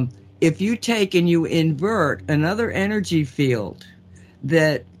 if you take and you invert another energy field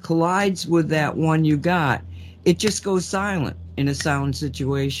that collides with that one you got, it just goes silent in a sound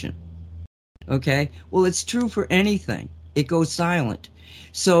situation. Okay? Well, it's true for anything. It goes silent.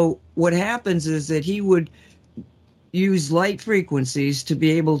 So what happens is that he would use light frequencies to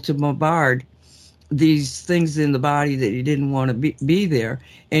be able to bombard these things in the body that he didn't want to be there.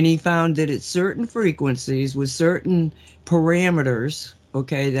 And he found that at certain frequencies with certain parameters,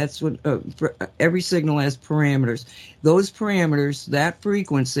 okay, that's what every signal has parameters. Those parameters, that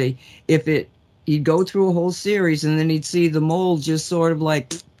frequency, he'd go through a whole series and then he'd see the mold just sort of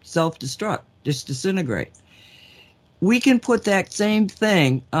like self-destruct, just disintegrate. We can put that same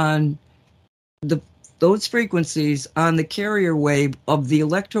thing on those frequencies on the carrier wave of the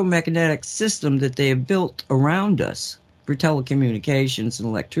electromagnetic system that they have built around us for telecommunications and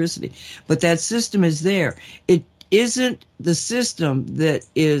electricity. But that system is there. It isn't the system that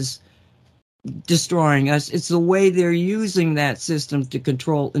is destroying us. It's the way they're using that system to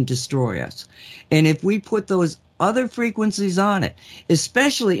control and destroy us. And if we put those other frequencies on it,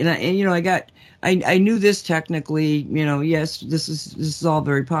 especially, I knew this technically, yes, this is all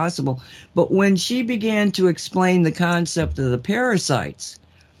very possible. But when she began to explain the concept of the parasites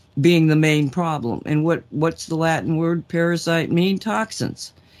being the main problem, and what's the Latin word parasite mean?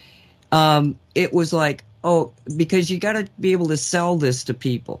 Toxins. It was like, oh, because you got to be able to sell this to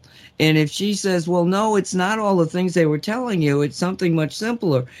people. And if she says, well, no, it's not all the things they were telling you, it's something much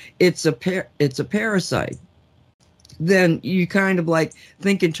simpler. It's a parasite. Then you kind of like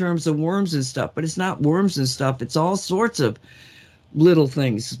think in terms of worms and stuff, but it's not worms and stuff. It's all sorts of little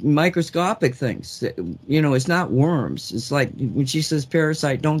things, microscopic things. It's not worms. It's like when she says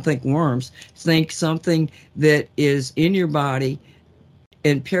parasite, don't think worms. Think something that is in your body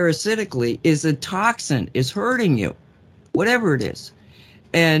and parasitically is a toxin, is hurting you, whatever it is.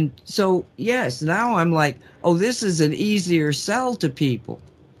 And so, yes, now I'm like, oh, this is an easier sell to people.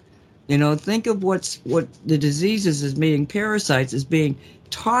 Think of what the diseases as being parasites, as being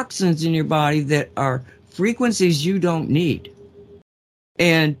toxins in your body that are frequencies you don't need.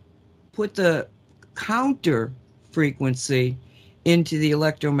 And put the counter frequency into the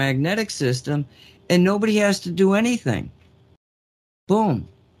electromagnetic system, and nobody has to do anything. Boom,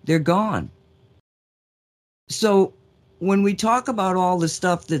 they're gone. So when we talk about all the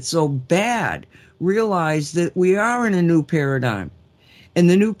stuff that's so bad, realize that we are in a new paradigm. And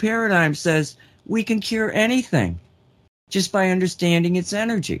the new paradigm says we can cure anything just by understanding its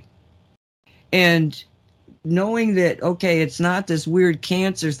energy. And knowing that, okay, it's not this weird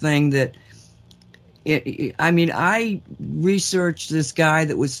cancer thing that, I researched this guy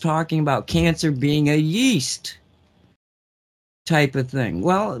that was talking about cancer being a yeast type of thing.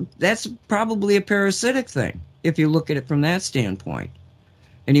 Well, that's probably a parasitic thing, if you look at it from that standpoint.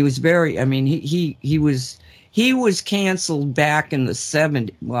 And he was he was canceled back in the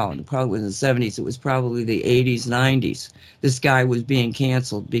 70s. Well, it probably was in the 70s. It was probably the 80s, 90s. This guy was being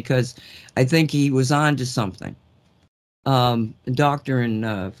canceled because I think he was onto something. A doctor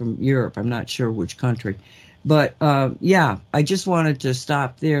from Europe. I'm not sure which country. But, I just wanted to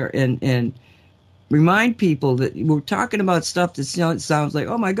stop there and remind people that we're talking about stuff that sounds like,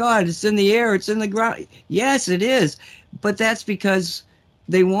 oh, my God, it's in the air, it's in the ground. Yes, it is. But that's because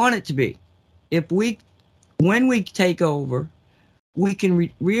they want it to be. When we take over, we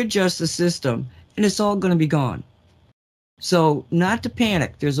can readjust the system, and it's all going to be gone. So not to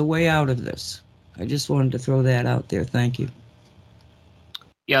panic. There's a way out of this. I just wanted to throw that out there. Thank you.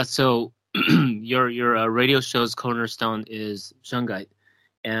 Yeah, so your radio show's cornerstone is Shungite.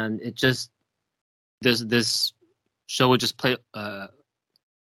 And it just, this show would just play, what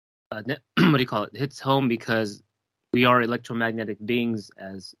do you call it? Hits home because we are electromagnetic beings,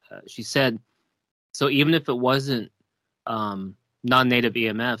 as she said. So even if it wasn't non-native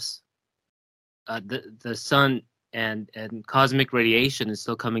EMFs, the sun and cosmic radiation is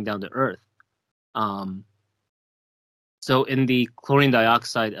still coming down to Earth. So in the chlorine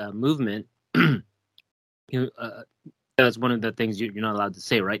dioxide movement, that's one of the things you're not allowed to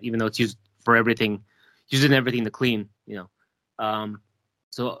say, right? Even though it's used for everything, using everything to clean,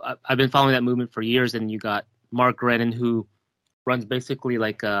 So I've been following that movement for years, and you got Mark Redden, who runs basically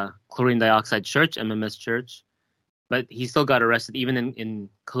like a chlorine dioxide church, MMS church, but he still got arrested even in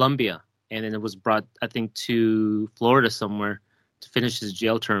Colombia, and then it was brought, I think, to Florida somewhere to finish his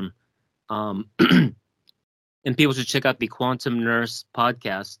jail term. And people should check out the Quantum Nurse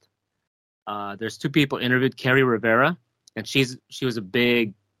podcast. There's two people interviewed, Carrie Rivera, and she was a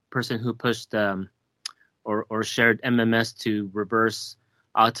big person who pushed or shared MMS to reverse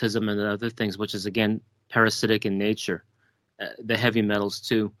autism and other things, which is, again, parasitic in nature. The heavy metals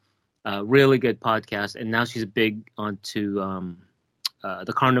too. Really good podcast. And now she's big onto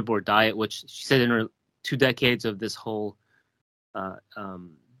the carnivore diet, which she said in her 2 decades of this whole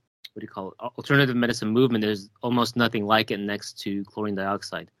alternative medicine movement, there's almost nothing like it next to chlorine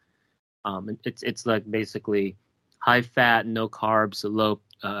dioxide. It's like basically high fat, no carbs,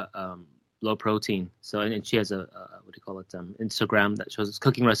 low protein. So, and she has a Instagram that shows us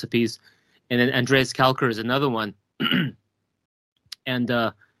cooking recipes. And then Andreas Kalker is another one.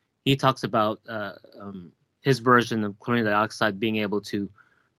 And he talks about his version of chlorine dioxide being able to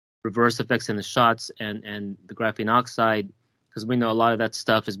reverse effects in the shots and the graphene oxide, because we know a lot of that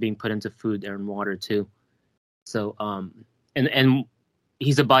stuff is being put into food, air, and water too. So, and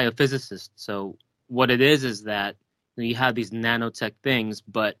he's a biophysicist. So what it is that you have these nanotech things,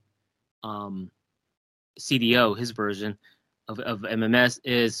 but CDO, his version of MMS,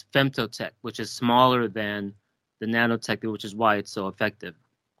 is femtotech, which is smaller than the nanotech, which is why it's so effective.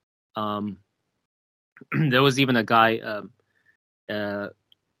 There was even a guy,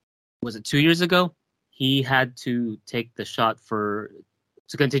 was it 2 years ago? He had to take the shot to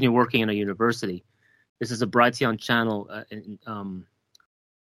continue working in a university. This is a Brighteon channel,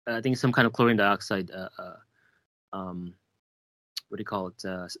 I think some kind of chlorine dioxide,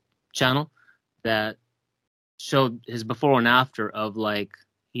 channel that showed his before and after of, like,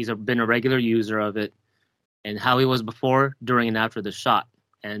 he's been a regular user of it, and how he was before, during, and after the shot,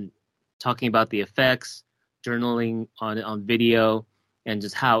 and talking about the effects, journaling on video, and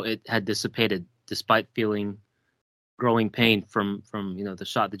just how it had dissipated despite feeling growing pain from the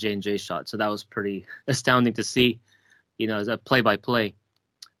shot, the J&J shot. So that was pretty astounding to see, as a play-by-play.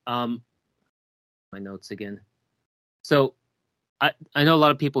 My notes again. So I know a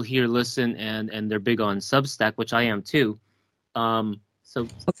lot of people here listen and they're big on Substack, which I am too. So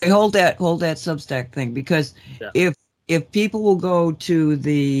okay, hold that Substack thing, because if people will go to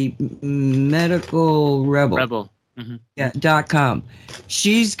the Medical Rebel. Mm-hmm. Yeah, .com.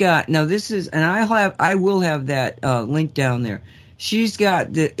 She's got, now this is, and I will have that link down there. She's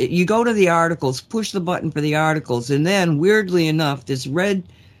got you go to the articles, push the button for the articles, and then weirdly enough, this red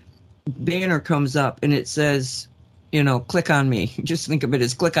banner comes up and it says, click on me. Just think of it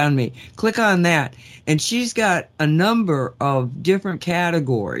as click on me. Click on that. And she's got a number of different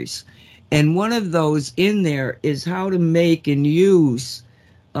categories. And one of those in there is how to make and use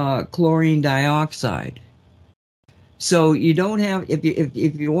chlorine dioxide. So you don't have, if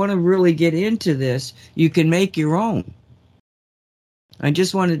you want to really get into this, you can make your own. I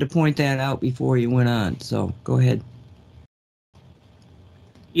just wanted to point that out before you went on. So go ahead.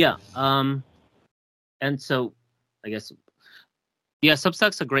 Yeah. And so I guess,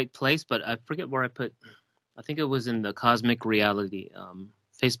 Substack's a great place, but I forget where I think it was in the Cosmic Reality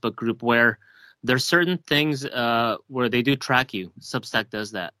Facebook group, where there's certain things where they do track you. Substack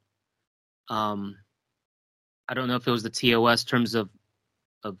does that. I don't know if it was the TOS terms of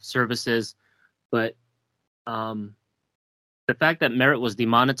services, but the fact that Merritt was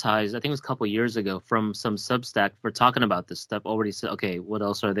demonetized, I think it was a couple of years ago, from some Substack for talking about this stuff, already said, okay, what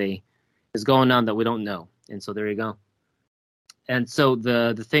else is going on that we don't know? And so there you go. And so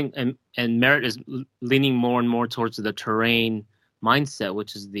the thing, and Merritt is leaning more and more towards the terrain mindset,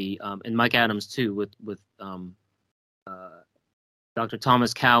 which is and Mike Adams too, with Dr.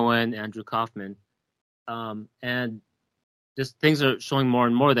 Thomas Cowan, Andrew Kaufman. And just things are showing more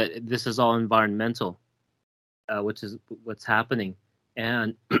and more that this is all environmental, which is what's happening.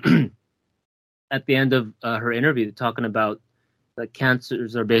 And at the end of her interview, talking about that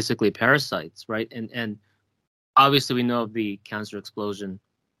cancers are basically parasites, right? And obviously we know of the cancer explosion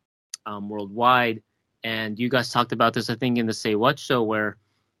worldwide. And you guys talked about this, I think, in the Say What show, where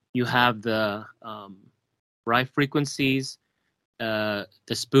you have the RIFE frequencies, the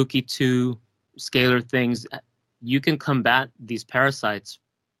spooky 2 scalar things, you can combat these parasites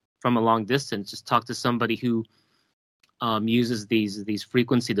from a long distance. Just talk to somebody who uses these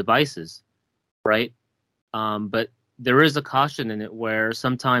frequency devices, right? But there is a caution in it where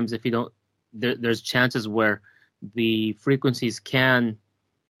sometimes if you don't, there's chances where the frequencies can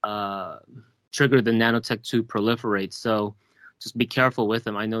trigger the nanotech to proliferate. So just be careful with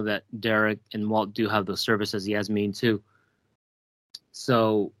them. I know that Derek and Walt do have those services, Yasmin too.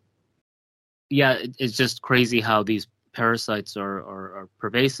 So yeah, it's just crazy how these parasites are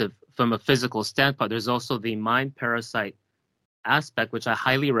pervasive from a physical standpoint. There's also the mind parasite aspect, which I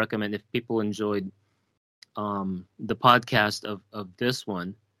highly recommend if people enjoyed the podcast of this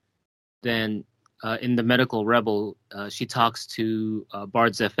one. Then in the Medical Rebel, she talks to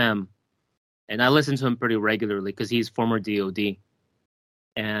Bards FM, and I listen to him pretty regularly because he's former DOD,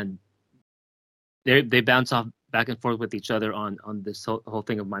 and they bounce off back and forth with each other on this whole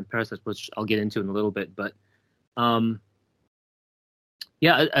thing of mind parasites, which I'll get into in a little bit. But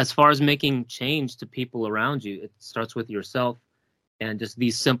yeah, as far as making change to people around you, it starts with yourself, and just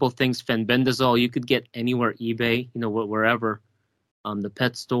these simple things. Fenbendazole you could get anywhere, eBay, wherever, the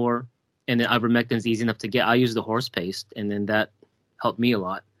pet store. And then ivermectin is easy enough to get. I use the horse paste, and then that helped me a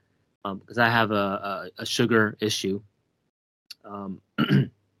lot because I have a sugar issue. I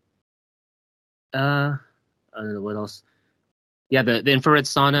don't know what else. Yeah, the infrared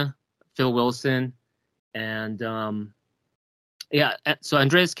sauna, Phil Wilson, and yeah. So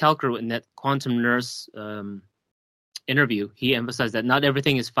Andreas Kalker in that Quantum Nurse interview, he emphasized that not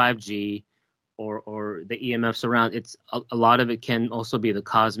everything is 5G. Or the EMFs around. It's a lot of it can also be the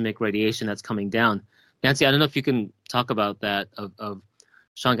cosmic radiation that's coming down. Nancy, I don't know if you can talk about that of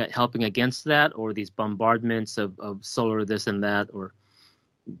Sean helping against that, or these bombardments of solar this and that, or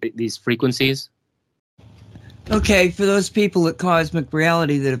these frequencies. Okay, for those people at Cosmic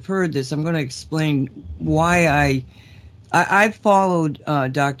Reality that have heard this, I'm going to explain why I followed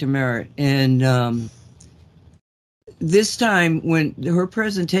Dr. Merritt, and this time when her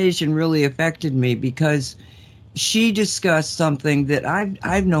presentation really affected me because she discussed something that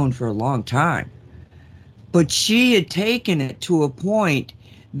I've known for a long time, but she had taken it to a point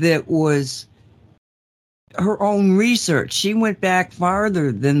that was her own research. She went back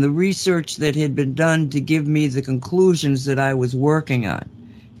farther than the research that had been done to give me the conclusions that I was working on.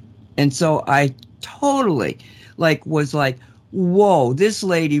 And so I totally was like, whoa, this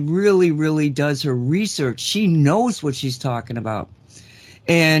lady really, really does her research. She knows what she's talking about.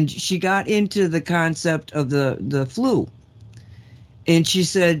 And she got into the concept of the flu. And she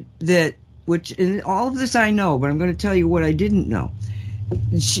said that, and all of this I know, but I'm going to tell you what I didn't know.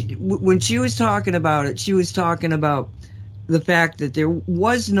 When she was talking about it, she was talking about the fact that there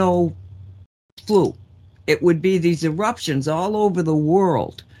was no flu. It would be these eruptions all over the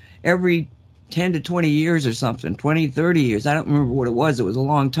world every 10 to 20 years or something, 20, 30 years. I don't remember what it was. It was a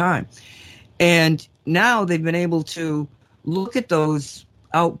long time. And now they've been able to look at those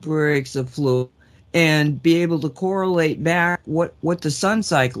outbreaks of flu and be able to correlate back what the sun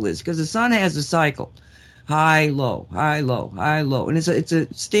cycle is. Because the sun has a cycle. High, low, high, low, high, low. And it's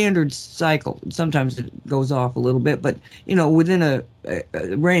a standard cycle. Sometimes it goes off a little bit, but, within a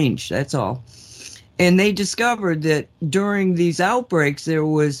range, that's all. And they discovered that during these outbreaks, there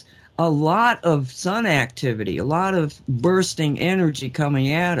was a lot of sun activity, a lot of bursting energy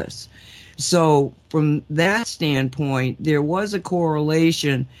coming at us. So from that standpoint, there was a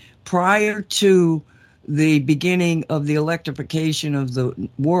correlation prior to the beginning of the electrification of the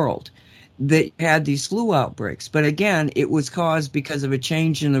world that had these flu outbreaks. But again, it was caused because of a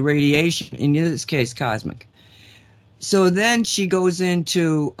change in the radiation, in this case, cosmic. So then she goes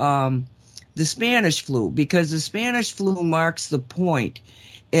into the Spanish flu, because the Spanish flu marks the point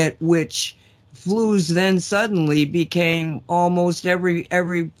at which flus then suddenly became almost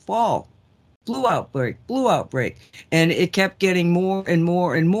every fall. Flu outbreak. And it kept getting more and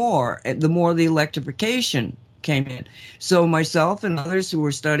more and more the more the electrification came in. So myself and others who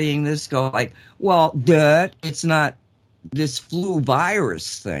were studying this go like, well, it's not this flu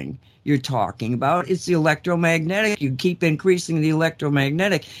virus thing you're talking about. It's the electromagnetic. You keep increasing the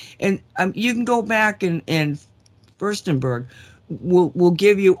electromagnetic. And you can go back and Furstenberg will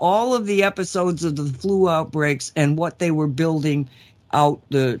give you all of the episodes of the flu outbreaks and what they were building out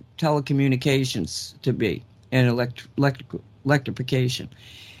the telecommunications to be and electrification.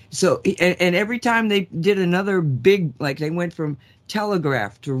 So, and every time they did another big, like they went from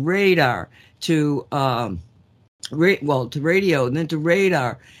telegraph to radar to to radio and then to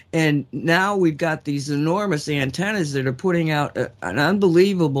radar. And now we've got these enormous antennas that are putting out an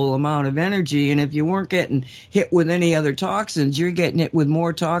unbelievable amount of energy. And if you weren't getting hit with any other toxins, you're getting hit with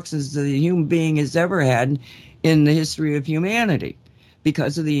more toxins than a human being has ever had in the history of humanity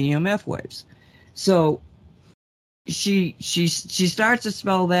because of the EMF waves. So she starts to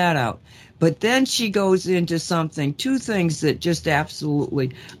spell that out. But then she goes into two things that just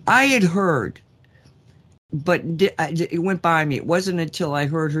absolutely, I had heard, but it went by me. It wasn't until I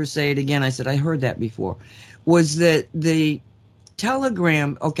heard her say it again. I said, I heard that before. Was that the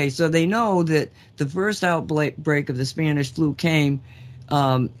telegram? Okay, so they know that the first outbreak of the Spanish flu came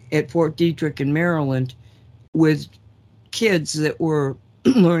at Fort Detrick in Maryland with kids that were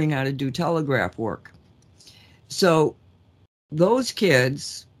learning how to do telegraph work. So those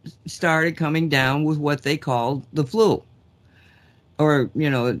kids started coming down with what they called the flu. Or,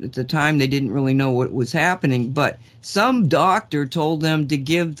 at the time they didn't really know what was happening, but some doctor told them to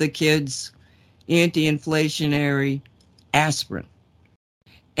give the kids anti-inflammatory aspirin.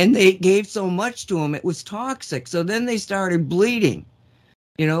 And they gave so much to them, it was toxic. So then they started bleeding,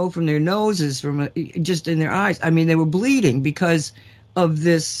 from their noses, from just in their eyes. I mean, they were bleeding because of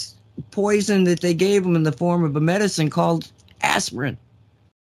this poison that they gave them in the form of a medicine called aspirin.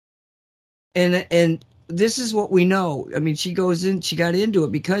 And this is what we know. I mean, she got into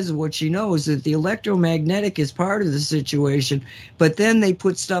it because of what she knows, that the electromagnetic is part of the situation, but then they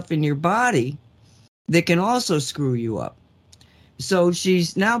put stuff in your body that can also screw you up. So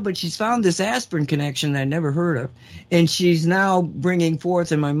she's found this aspirin connection that I never heard of. And she's now bringing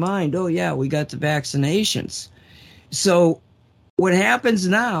forth in my mind, oh yeah, we got the vaccinations. So what happens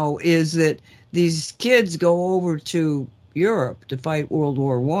now is that these kids go over to Europe to fight World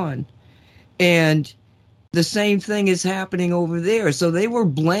War I, and the same thing is happening over there. So they were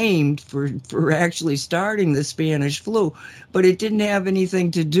blamed for actually starting the Spanish flu, but it didn't have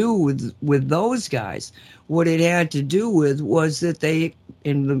anything to do with those guys. What it had to do with was that they,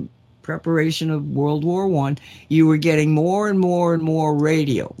 in the preparation of World War I, you were getting more and more and more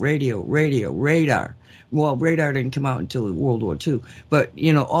radar. Well, radar didn't come out until World War II, but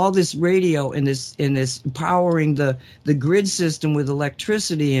all this radio and this powering the grid system with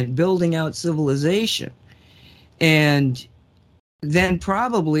electricity and building out civilization. And then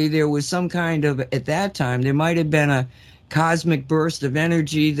probably there was some kind of, at that time, there might have been a cosmic burst of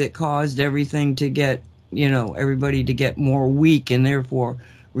energy that caused everything to get, everybody to get more weak and therefore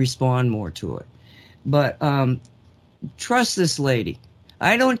respond more to it. But trust this lady.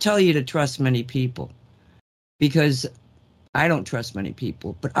 I don't tell you to trust many people because I don't trust many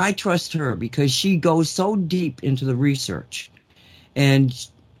people, but I trust her because she goes so deep into the research. And,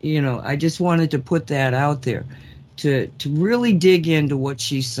 I just wanted to put that out there. To really dig into what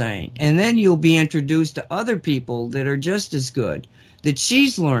she's saying. And then you'll be introduced to other people that are just as good, that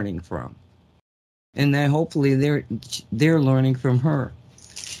she's learning from. And then hopefully they're learning from her.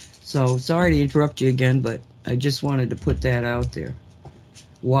 So sorry to interrupt you again, but I just wanted to put that out there.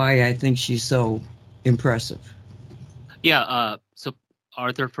 Why I think she's so impressive. Yeah, so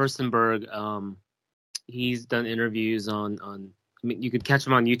Arthur Furstenberg, he's done interviews on I mean, you could catch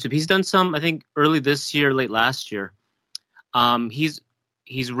him on YouTube. He's done some, I think, early this year, late last year. He's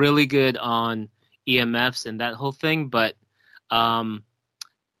really good on EMFs and that whole thing. But what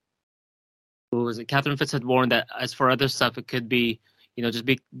was it? Catherine Fitz had warned that as for other stuff, it could be,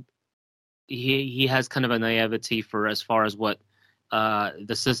 he has kind of a naivety for as far as what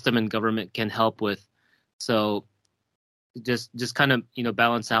the system and government can help with. So just kind of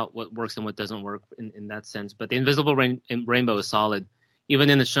balance out what works and what doesn't work in that sense. But the invisible rainbow is solid. Even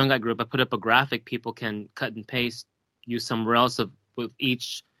in the Shungite group, I put up a graphic people can cut and paste, use somewhere else. With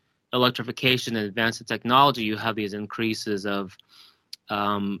each electrification and advance in technology, you have these increases of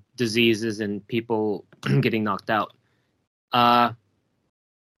diseases and people getting knocked out. So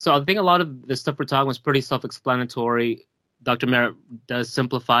I think a lot of the stuff we're talking was pretty self-explanatory. Dr. Merritt does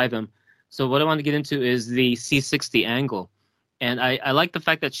simplify them. So what I want to get into is the C60 angle. And I like the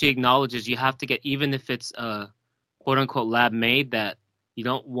fact that she acknowledges you have to get, even if it's quote-unquote lab-made, that you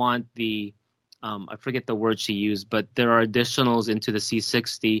don't want the, I forget the word she used, but there are additionals into the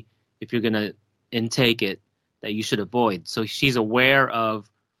C60 if you're going to intake it that you should avoid. So she's aware of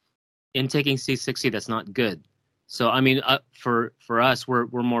intaking C60 that's not good. So, I mean, for us, we're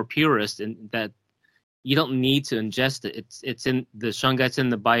more purist in that you don't need to ingest it. It's in the shungite's in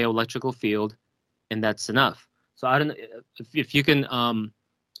the bioelectrical field, and that's enough. So I don't know if you can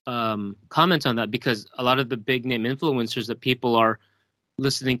comment on that, because a lot of the big name influencers that people are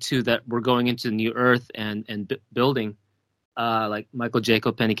listening to that we're going into New Earth and building, like Michael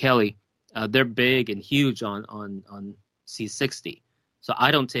Jacob, Penny Kelly, they're big and huge on C60. So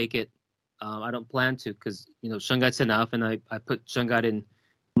I don't take it. I don't plan to, because shungite's enough, and I put shungite in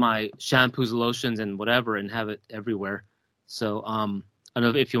my shampoos, lotions, and whatever, and have it everywhere. So I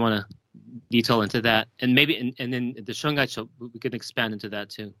don't know if you want to detail into that, and maybe and then the shungite show we can expand into that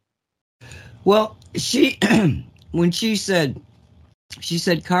too. Well, she when she said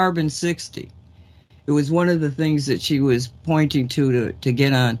carbon 60, it was one of the things that she was pointing to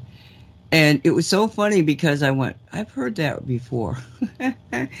get on. And it was so funny because I went, I've heard that before.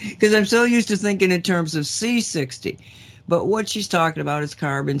 Because I'm so used to thinking in terms of C60. But what she's talking about is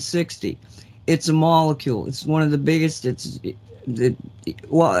carbon 60. It's a molecule. It's one of the biggest. It's a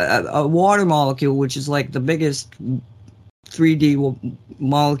water molecule, which is like the biggest 3D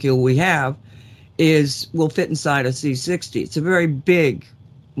molecule we have, will fit inside a C60. It's a very big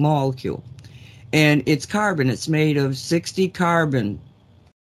molecule. And it's carbon. It's made of 60 carbon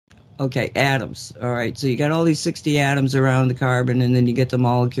atoms. All right, so you got all these 60 atoms around the carbon, and then you get the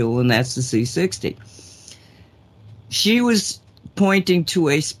molecule, and that's the C60. She was pointing to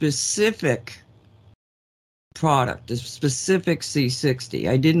a specific product, a specific C60.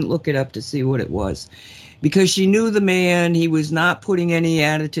 I didn't look it up to see what it was, because she knew the man. He was not putting any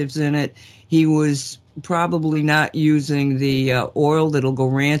additives in it. He was probably not using the oil that'll go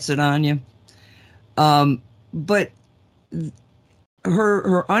rancid on you. But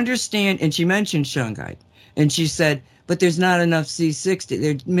her understand, and she mentioned shungite, and she said, but there's not enough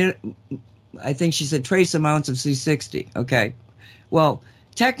C60. I think she said trace amounts of C60. Okay, well,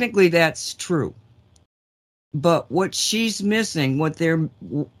 technically that's true, but what she's missing, what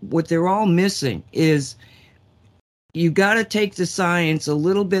they're all missing, is you got to take the science a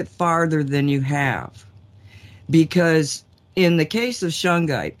little bit farther than you have, because in the case of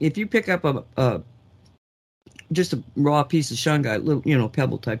shungite, if you pick up just a raw piece of shungite, little,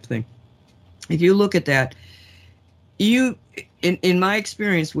 pebble type thing. If you look at that, in my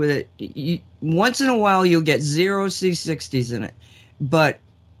experience with it, once in a while you'll get 0 C60s in it, but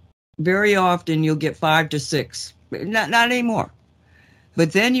very often you'll get 5 to 6. Not anymore.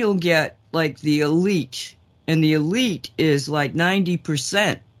 But then you'll get like the elite, and the elite is like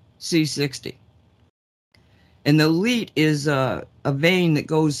 90% C60. And the elite is a vein that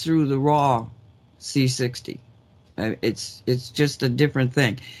goes through the raw C60. It's just a different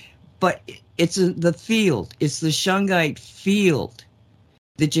thing, but it's the field. It's the shungite field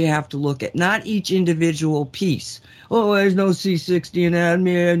that you have to look at, not each individual piece. Oh, there's no C60 in that.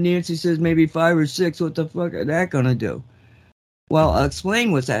 Nancy says maybe 5 or 6. What the fuck are that gonna do? Well, I'll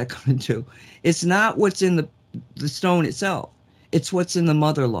explain what's that gonna do. It's not what's in the stone itself. It's what's in the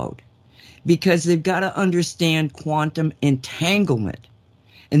mother lode, because they've got to understand quantum entanglement,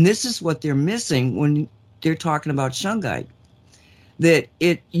 and this is what they're missing when they're talking about shungite. That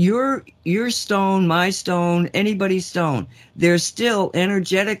your stone, my stone, anybody's stone, they're still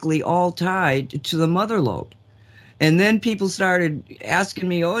energetically all tied to the mother lode. And then people started asking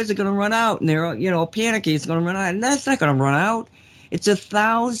me, oh, is it going to run out? And they're, panicky, it's going to run out. And that's not going to run out. It's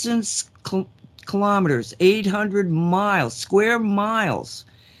 1,000 kilometers, 800 miles, square miles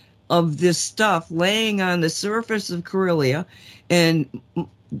of this stuff laying on the surface of Corellia. And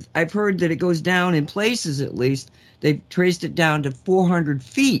I've heard that it goes down in places, at least. They've traced it down to 400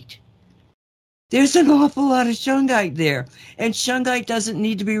 feet. There's an awful lot of shungite there, and shungite doesn't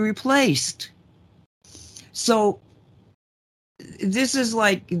need to be replaced. So this is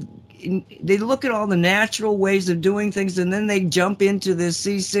like, they look at all the natural ways of doing things, and then they jump into this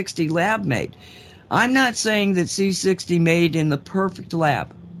C60 lab made. I'm not saying that C60 made in the perfect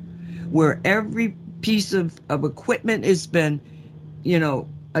lab, where every piece of equipment has been,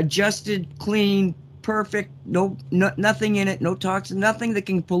 adjusted, clean, perfect, nothing in it, no toxin, nothing that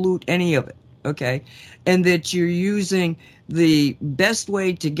can pollute any of it, okay? And that you're using the best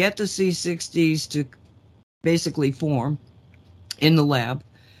way to get the C60s to basically form in the lab,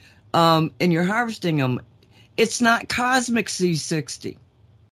 and you're harvesting them. It's not cosmic C60.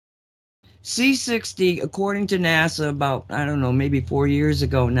 C60, according to NASA, about, I don't know, maybe 4 years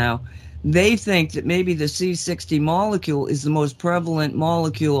ago now, they think that maybe the C60 molecule is the most prevalent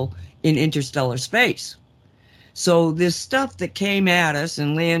molecule in interstellar space. So this stuff that came at us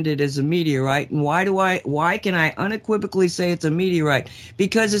and landed as a meteorite, and why can I unequivocally say it's a meteorite?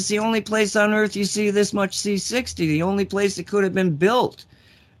 Because it's the only place on Earth you see this much C60. The only place it could have been built,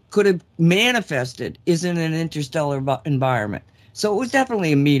 could have manifested, is in an interstellar environment. So it was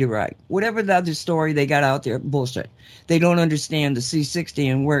definitely a meteorite. Whatever the other story they got out there, bullshit. They don't understand the C60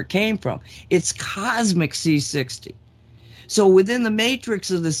 and where it came from. It's cosmic C60. So within the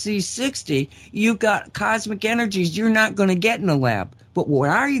matrix of the C60, you've got cosmic energies you're not going to get in a lab. But what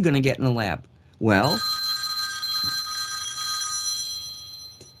are you going to get in the lab? Well,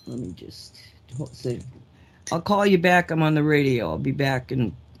 let me just see. I'll call you back. I'm on the radio. I'll be back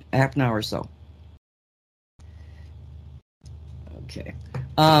in half an hour or so. Okay.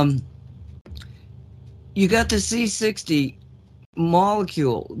 You got the C60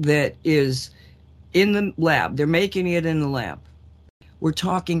 molecule that is in the lab. They're making it in the lab. We're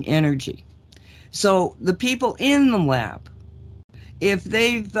talking energy. So the people in the lab, if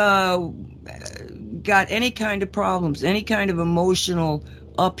they've got any kind of problems, any kind of emotional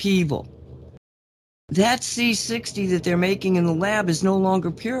upheaval, that C60 that they're making in the lab is no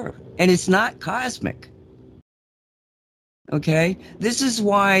longer pure, and it's not cosmic. Okay? This is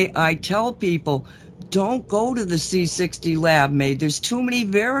why I tell people, don't go to the C60 lab made. There's too many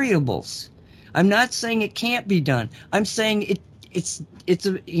variables. I'm not saying it can't be done. I'm saying it's a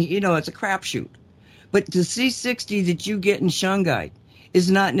crapshoot. But the C60 that you get in shungite is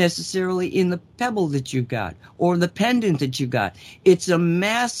not necessarily in the pebble that you got or the pendant that you got. It's a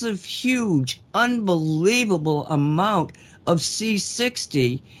massive, huge, unbelievable amount of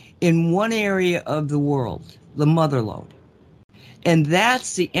C60 in one area of the world, the mother lode. And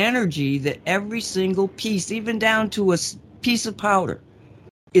that's the energy that every single piece, even down to a piece of powder,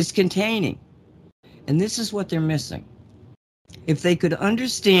 is containing. And this is what they're missing. If they could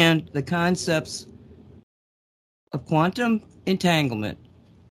understand the concepts of quantum entanglement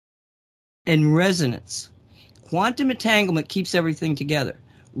and resonance. Quantum entanglement keeps everything together.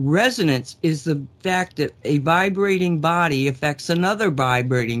 Resonance is the fact that a vibrating body affects another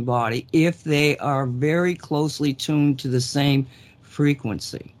vibrating body if they are very closely tuned to the same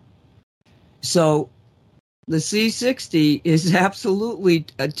frequency. So the C60 is absolutely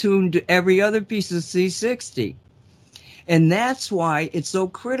attuned to every other piece of C60. And that's why it's so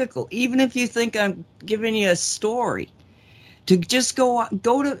critical. Even if you think I'm giving you a story, to just go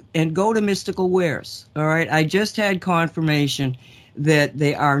to Mystical Wares. All right. I just had confirmation that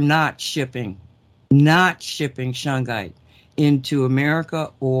they are not shipping shungite into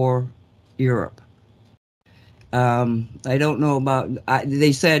America or Europe. I don't know about.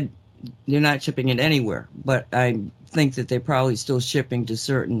 They said they're not shipping it anywhere, but I think that they're probably still shipping to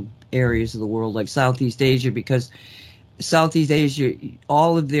certain areas of the world, like Southeast Asia, because Southeast Asia,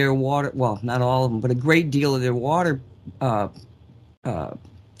 all of their water, well, not all of them, but a great deal of their water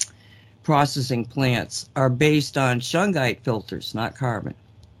processing plants are based on shungite filters, not carbon.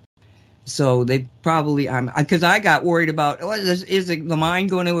 So they probably, because I got worried about, is the mine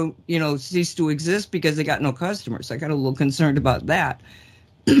going to, cease to exist because they got no customers? I got a little concerned about that.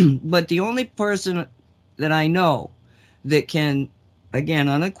 But the only person that I know that can, again,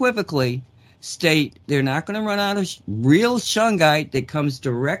 unequivocally state they're not going to run out of real shungite that comes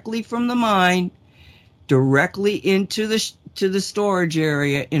directly from the mine, directly into the storage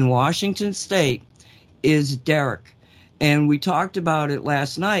area in Washington State, is Derek. And we talked about it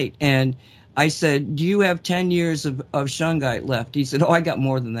last night. And I said, do you have 10 years of shungite left? He said, I got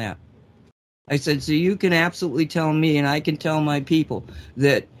more than that. I said, so you can absolutely tell me, and I can tell my people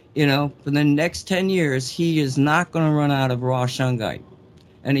that, for the next 10 years, he is not going to run out of raw shungite.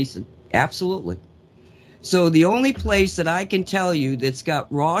 And he said, absolutely. So the only place that I can tell you that's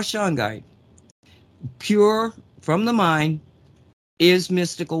got raw shungite, pure from the mine, is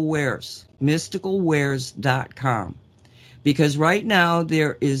Mystical Wares, mysticalwares.com. Because right now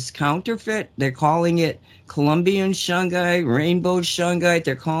there is counterfeit. They're calling it Colombian shungite, rainbow shungite.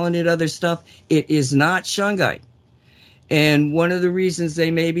 They're calling it other stuff. It is not shungite. And one of the reasons they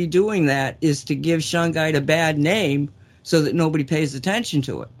may be doing that is to give shungite a bad name so that nobody pays attention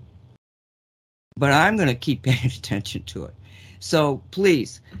to it. But I'm going to keep paying attention to it. So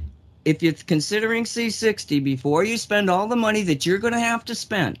please, if you're considering C60, before you spend all the money that you're going to have to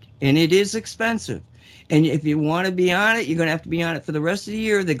spend, and it is expensive, and if you want to be on it, you're going to have to be on it for the rest of the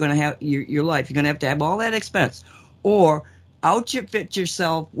year. They're going to have your life. You're going to have all that expense. Or outfit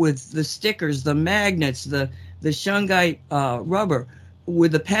yourself with the stickers, the magnets, the shungite rubber,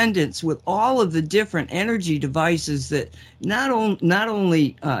 with the pendants, with all of the different energy devices that not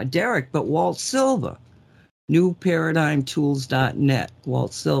only Derek, but Walt Silva, newparadigmtools.net,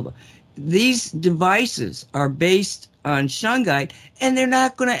 Walt Silva. These devices are based on shungite, and they're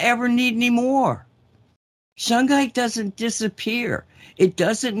not going to ever need any more. Shungite doesn't disappear. It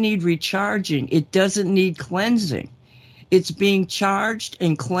doesn't need recharging. It doesn't need cleansing. It's being charged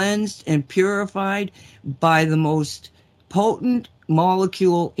and cleansed and purified by the most potent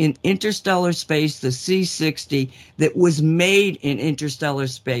molecule in interstellar space, the C60, that was made in interstellar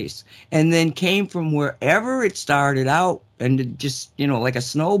space and then came from wherever it started out, and it just, like a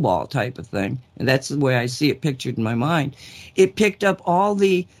snowball type of thing. And that's the way I see it pictured in my mind. It picked up all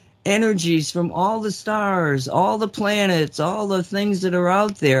the energies from all the stars, all the planets, all the things that are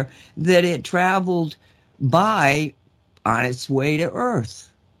out there that it traveled by on its way to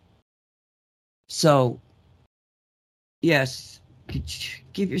Earth. So, yes,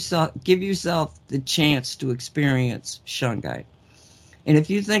 give yourself the chance to experience Shungite. And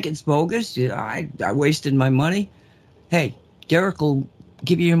if you think it's bogus, I wasted my money, hey, Derek will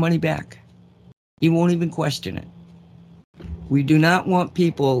give you your money back. He won't even question it. We do not want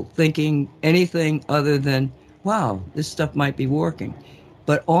people thinking anything other than, wow, this stuff might be working.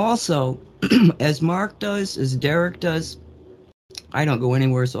 But also, as Mark does, as Derek does, I don't go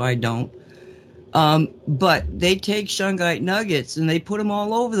anywhere, so I don't. But they take Shungite nuggets and they put them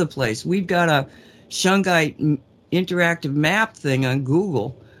all over the place. We've got a Shungite interactive map thing on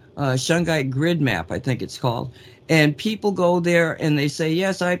Google, Shungite grid map, I think it's called. And people go there and they say,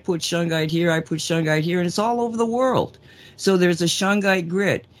 yes, I put Shungite here, and it's all over the world. So there's a Shungite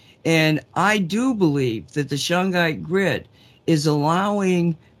grid. And I do believe that the Shungite grid is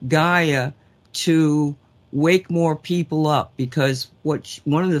allowing Gaia to wake more people up, because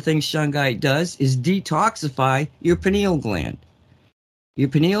one of the things Shungite does is detoxify your pineal gland. Your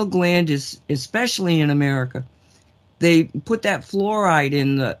pineal gland is, especially in America, they put that fluoride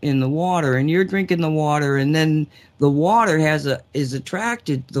in the water, and you're drinking the water, and then the water is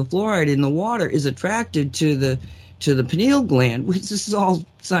attracted. The fluoride in the water is attracted to the pineal gland, which this is all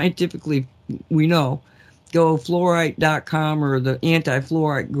scientifically, we know. Go fluoride.com or the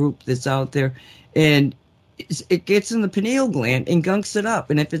anti-fluoride group that's out there, and it gets in the pineal gland and gunks it up.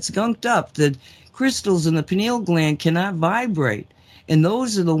 And if it's gunked up, the crystals in the pineal gland cannot vibrate. And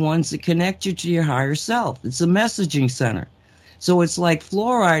those are the ones that connect you to your higher self. It's a messaging center. So it's like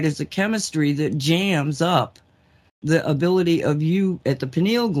fluoride is a chemistry that jams up the ability of you at the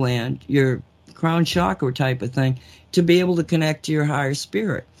pineal gland, your crown chakra type of thing, to be able to connect to your higher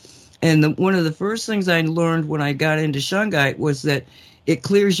spirit. And one of the first things I learned when I got into Shungite was that it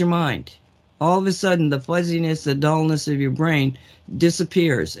clears your mind. All of a sudden, the fuzziness, the dullness of your brain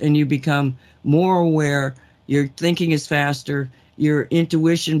disappears, and you become more aware. Your thinking is faster. Your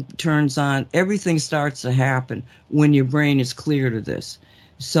intuition turns on. Everything starts to happen when your brain is clear to this.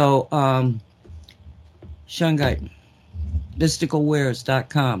 So, Shungite,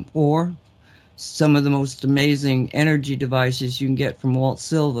 mysticalwares.com, or some of the most amazing energy devices you can get from Walt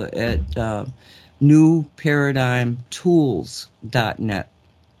Silva at newparadigmtools.net.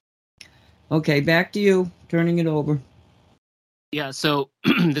 Okay, back to you. Turning it over. Yeah, so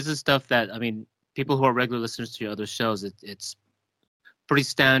this is stuff that, people who are regular listeners to your other shows, it's pretty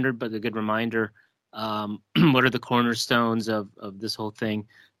standard, but a good reminder. What are the cornerstones of this whole thing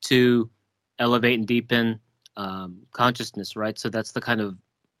to elevate and deepen consciousness, right? So that's the kind of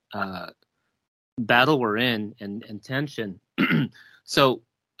battle we're in, and tension. So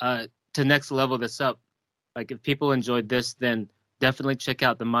to next level this up, like if people enjoyed this, then definitely check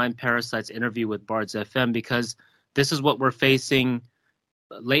out the Mind Parasites interview with Bards FM, because this is what we're facing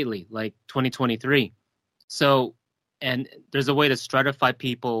lately, like 2023. So, and there's a way to stratify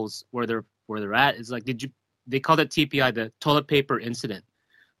people's where they're at. It's like, they call it TPI, the toilet paper incident.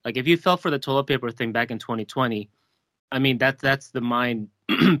 Like if you fell for the toilet paper thing back in 2020, that's the mind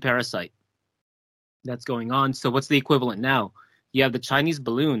parasite that's going on. So what's the equivalent now? You have the Chinese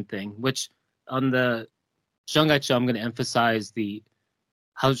balloon thing, which on the Shungite show, I'm going to emphasize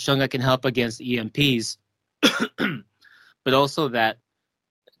how Shungite can help against EMPs, but also that,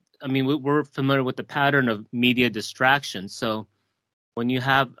 we're familiar with the pattern of media distraction. So when you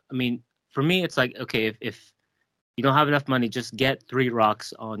have, for me, it's like, okay, if you don't have enough money, just get 3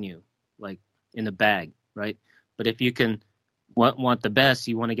 rocks on you, like in a bag, right? But if you can want the best,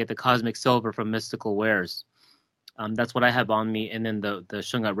 you want to get the cosmic silver from Mystical Wares. That's what I have on me, and then the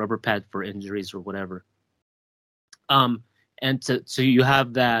Shungite rubber pad for injuries or whatever. So you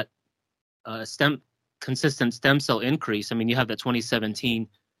have that consistent stem cell increase. You have that 2017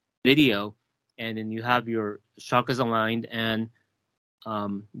 video, and then you have your chakras aligned and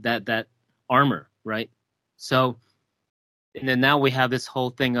that armor, right? So, and then now we have this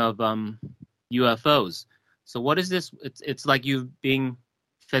whole thing of UFOs. So what is this? It's like you being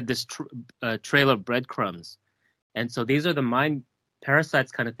fed this trail of breadcrumbs, and so these are the mind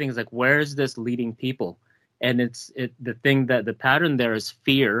parasites kind of things. Like, where is this leading people? And the thing that the pattern there is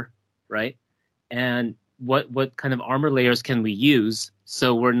fear, right? And what kind of armor layers can we use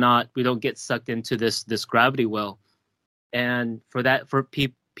so we don't get sucked into this gravity well? And for that, for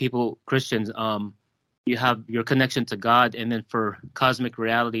people, Christians, you have your connection to God. And then for cosmic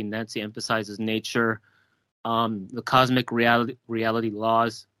reality, Nancy emphasizes nature, the cosmic reality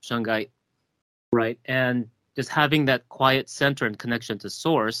laws, Shungite, right? And just having that quiet center and connection to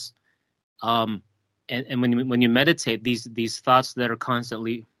source. And when you meditate, these thoughts that are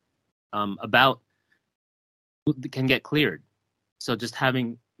constantly about can get cleared. So just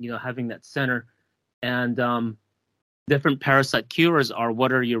having that center, and different parasite cures are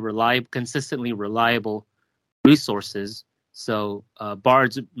what are your consistently reliable resources. So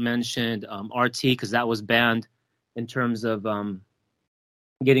Bard's mentioned RT because that was banned in terms of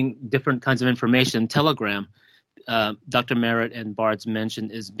getting different kinds of information. Telegram, Dr. Merritt and Bard's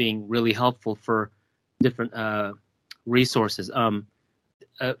mentioned is being really helpful for different resources. I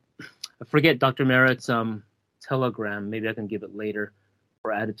forget Dr. Merritt's Telegram. Maybe I can give it later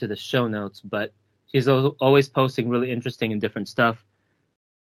or add it to the show notes. But she's always posting really interesting and different stuff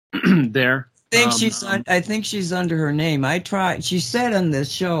there. I think she's under her name. She said on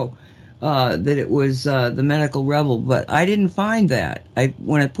this show that it was the Medical Rebel, but I didn't find that.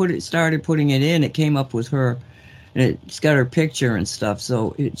 When I started putting it in, it came up with her, and it's got her picture and stuff.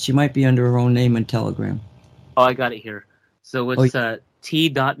 So she might be under her own name in Telegram. Oh, I got it here. So it's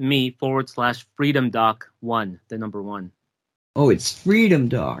t.me/freedomdoc1, the number 1. Oh, it's Freedom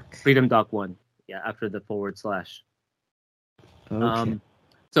Doc. Freedom Doc 1. Yeah, after the /. Okay.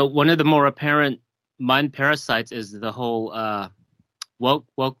 So one of the more apparent mind parasites is the whole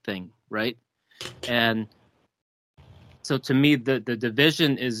woke thing, right? And so to me, the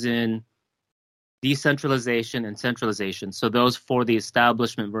division is in decentralization and centralization. So those for the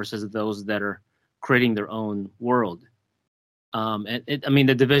establishment versus those that are creating their own world.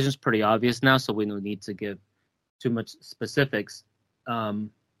 The division's pretty obvious now, so we don't need to give too much specifics.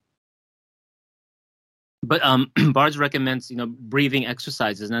 But Bards recommends, breathing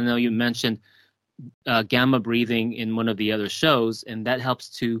exercises. And I know you mentioned gamma breathing in one of the other shows, and that helps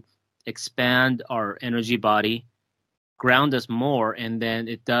to expand our energy body, ground us more, and then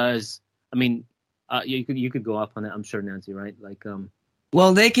it does. You could go off on that, I'm sure, Nancy, right?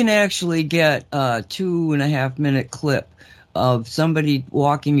 Well, they can actually get a 2.5-minute clip of somebody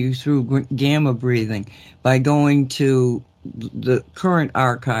walking you through gamma breathing by going to the current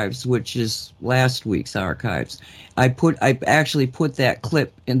archives, which is last week's archives. I actually put that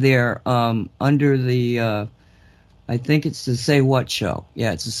clip in there under the I think it's the Say What show.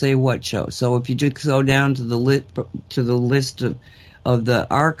 Yeah, it's the Say What show. So if you just go down to the list of the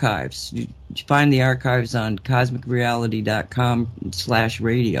archives, you find the archives on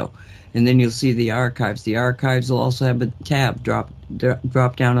cosmicreality.com/radio. And then you'll see the archives. The archives will also have a tab drop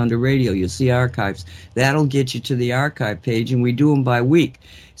down under radio. You'll see archives. That'll get you to the archive page, and we do them by week.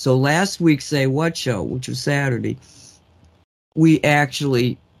 So last week's Say What show, which was Saturday, we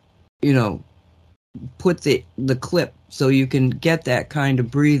actually, put the clip so you can get that kind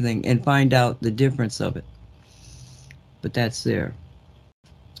of breathing and find out the difference of it. But that's there.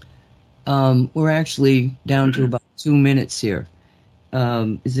 We're actually down to about 2 minutes here.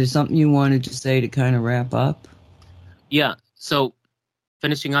 Is there something you wanted to say to kind of wrap up? Yeah. So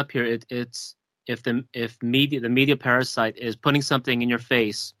finishing up here, it's if the media parasite is putting something in your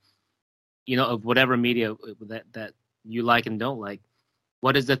face, of whatever media that you like and don't like,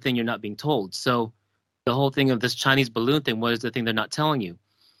 what is the thing you're not being told? So the whole thing of this Chinese balloon thing, what is the thing they're not telling you?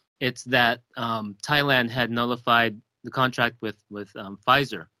 It's that Thailand had nullified the contract with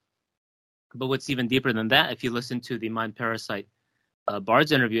Pfizer. But what's even deeper than that, if you listen to the Mind Parasite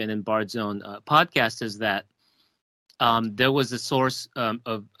Bard's interview and then Bard's own podcast, is that there was a source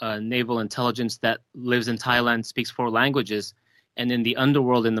of naval intelligence that lives in Thailand, speaks 4 languages, and in the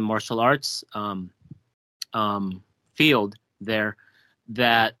underworld, in the martial arts field there,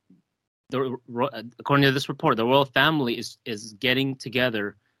 that according to this report, the royal family is getting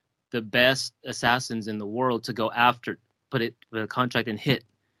together the best assassins in the world to go after, put it with a contract and hit.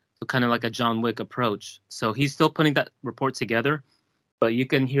 So kind of like a John Wick approach. So he's still putting that report together, but you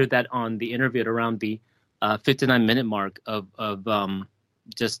can hear that on the interview at around the 59-minute mark of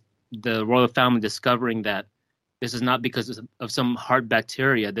just the royal family discovering that this is not because of some hard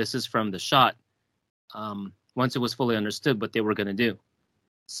bacteria. This is from the shot. Once it was fully understood what they were going to do.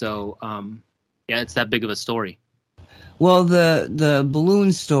 So, it's that big of a story. Well, the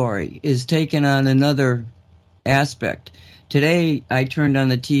balloon story is taken on another aspect. Today, I turned on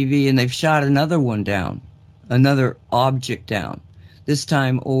the TV and they've shot another one down, another object down, this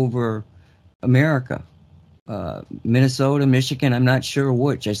time over America, Minnesota, Michigan, I'm not sure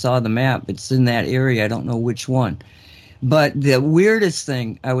which. I saw the map. It's in that area. I don't know which one. But the weirdest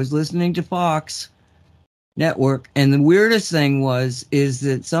thing, I was listening to Fox network. And the weirdest thing is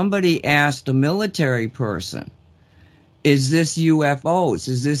that somebody asked a military person, is this UFOs?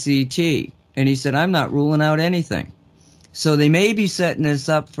 Is this ET? And he said, I'm not ruling out anything. So they may be setting this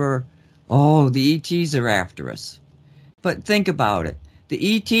up for, the ETs are after us. But think about it.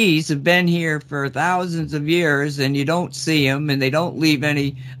 The ETs have been here for thousands of years, and you don't see them, and they don't leave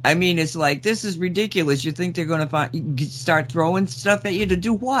any. I mean, it's like, this is ridiculous. You think they're going to start throwing stuff at you to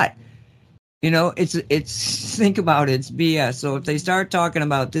do what? It's think about it. It's BS. So if they start talking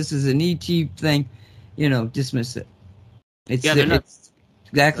about this is an ET thing, dismiss it. It's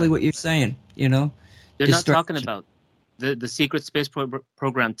exactly what you're saying. They're not talking about the secret space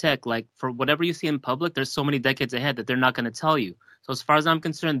program tech. Like, for whatever you see in public, there's so many decades ahead that they're not going to tell you. So as far as I'm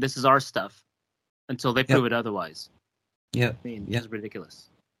concerned, this is our stuff until they prove it otherwise. Yep. I mean, it's ridiculous.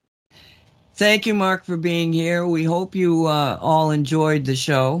 Thank you, Mark, for being here. We hope you all enjoyed the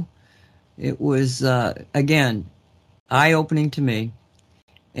show. It was, again, eye-opening to me.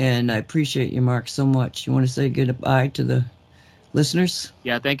 And I appreciate you, Mark, so much. You want to say goodbye to the listeners?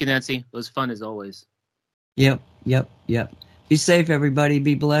 Yeah, thank you, Nancy. It was fun as always. Yep. Be safe, everybody.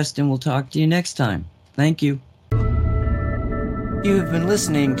 Be blessed, and we'll talk to you next time. Thank you. You have been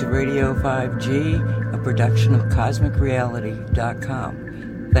listening to Radio 5G, a production of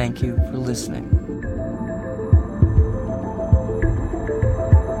CosmicReality.com. Thank you for listening.